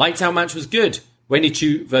 Lights Out match was good. Wendy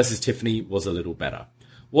Chu versus Tiffany was a little better.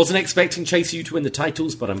 Wasn't expecting Chase U to win the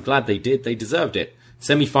titles, but I'm glad they did. They deserved it.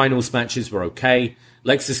 Semi-finals matches were okay.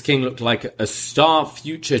 Lexis King looked like a star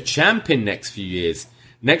future champion next few years.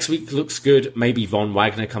 Next week looks good. Maybe Von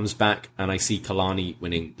Wagner comes back, and I see Kalani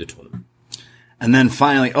winning the tournament. And then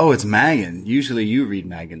finally, it's Megan. Usually you read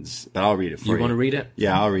Megan's, but I'll read it for you. You want to read it?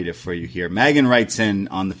 Yeah, I'll read it for you here. Megan writes in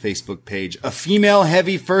on the Facebook page, a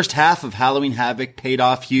female-heavy first half of Halloween Havoc paid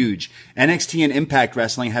off huge. NXT and Impact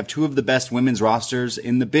Wrestling have 2 of the best women's rosters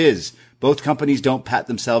in the biz. Both companies don't pat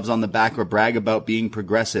themselves on the back or brag about being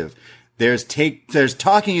progressive. There's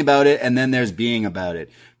talking about it, and then there's being about it.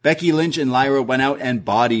 Becky Lynch and Lyra went out and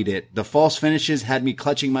bodied it. The false finishes had me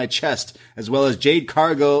clutching my chest, as well as Jade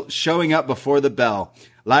Cargill showing up before the bell.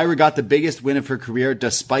 Lyra got the biggest win of her career,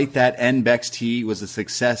 despite that NXT was a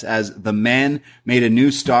success as the man made a new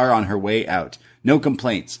star on her way out. No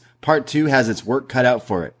complaints. Part 2 has its work cut out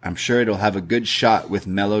for it. I'm sure it'll have a good shot with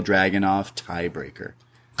Melo Dragunov tiebreaker.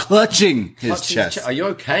 Clutching his chest. Are you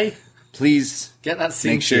okay? Please get that synced.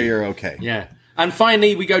 Make sure you're okay. Yeah. And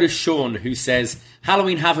finally, we go to Sean, who says,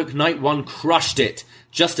 Halloween Havoc Night 1 crushed it.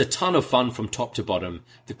 Just a ton of fun from top to bottom.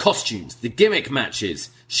 The costumes, the gimmick matches,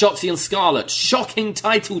 Shotzi and Scarlett, shocking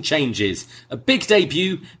title changes, a big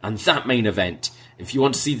debut, and that main event. If you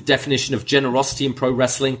want to see the definition of generosity in pro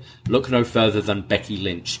wrestling, look no further than Becky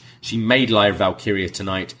Lynch. She made Lyra Valkyria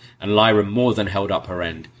tonight, and Lyra more than held up her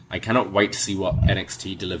end. I cannot wait to see what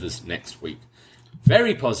NXT delivers next week.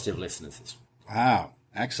 Very positive listeners this week. Wow.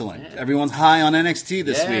 Excellent. Yeah. Everyone's high on NXT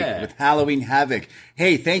this week with Halloween Havoc.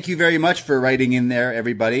 Hey, thank you very much for writing in there,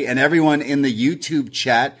 everybody, and everyone in the YouTube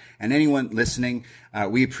chat and anyone listening.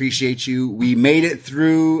 We appreciate you. We made it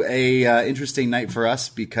through a interesting night for us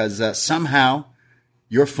because somehow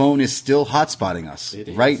your phone is still hotspotting us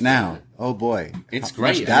right now. Oh boy, it's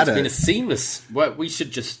great. It's been a seamless. Well, we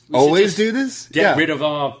should just always do this. Get rid of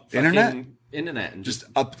our internet and just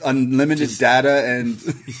up unlimited data and.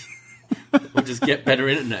 We'll just get better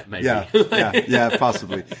internet, maybe. Yeah,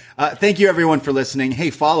 possibly. Thank you, everyone, for listening. Hey,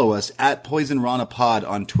 follow us at Poison Rana Pod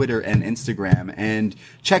on Twitter and Instagram. And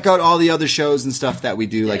check out all the other shows and stuff that we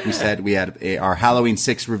do. Like we said, we had our Halloween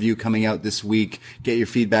 6 review coming out this week. Get your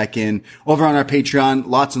feedback in. Over on our Patreon,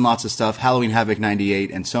 lots and lots of stuff. Halloween Havoc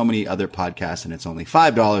 98 and so many other podcasts. And it's only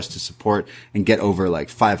 $5 to support and get over like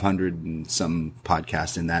 500 and some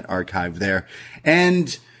podcasts in that archive there.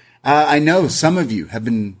 And I know some of you have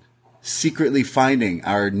been secretly finding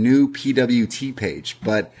our new PWT page,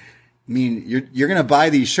 but I mean, you're going to buy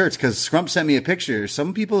these shirts because Scrump sent me a picture.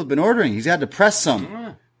 Some people have been ordering. He's had to press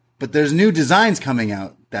some, but there's new designs coming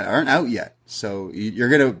out that aren't out yet. So you're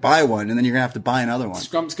going to buy one and then you're going to have to buy another one.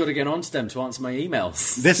 Scrump's got to get on to them to answer my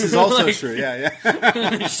emails. This is also true. Yeah.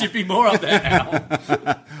 There should be more up there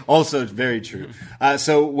now. Also very true.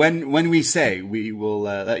 So when we say, we will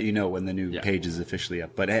let you know when the new page is officially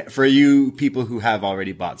up. But for you people who have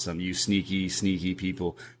already bought some, you sneaky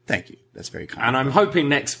people, thank you. That's very kind. And I'm hoping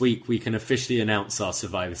next week we can officially announce our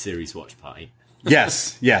Survivor Series watch party.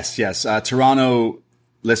 Yes. Toronto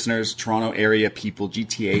listeners, Toronto area people,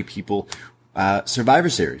 GTA people, Survivor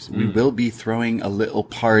Series. We will be throwing a little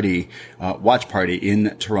party, watch party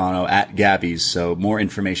in Toronto at Gabby's. So more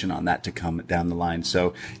information on that to come down the line.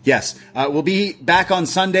 So yes, we'll be back on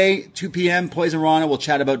Sunday, 2 p.m. Poison Rana. We'll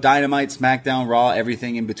chat about Dynamite, SmackDown, Raw,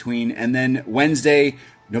 everything in between. And then Wednesday,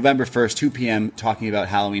 November 1st, 2 p.m., talking about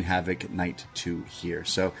Halloween Havoc Night 2 here.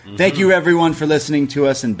 So thank you everyone for listening to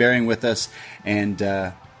us and bearing with us.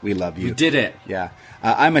 And, we love you. We did it. Yeah.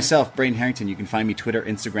 I myself, Braden Harrington, you can find me Twitter,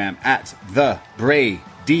 Instagram at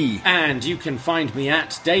TheBrayD. And you can find me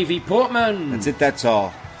at Davey Portman. That's it, that's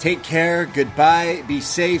all. Take care, goodbye, be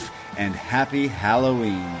safe, and happy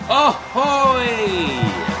Halloween.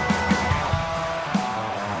 Ahoy!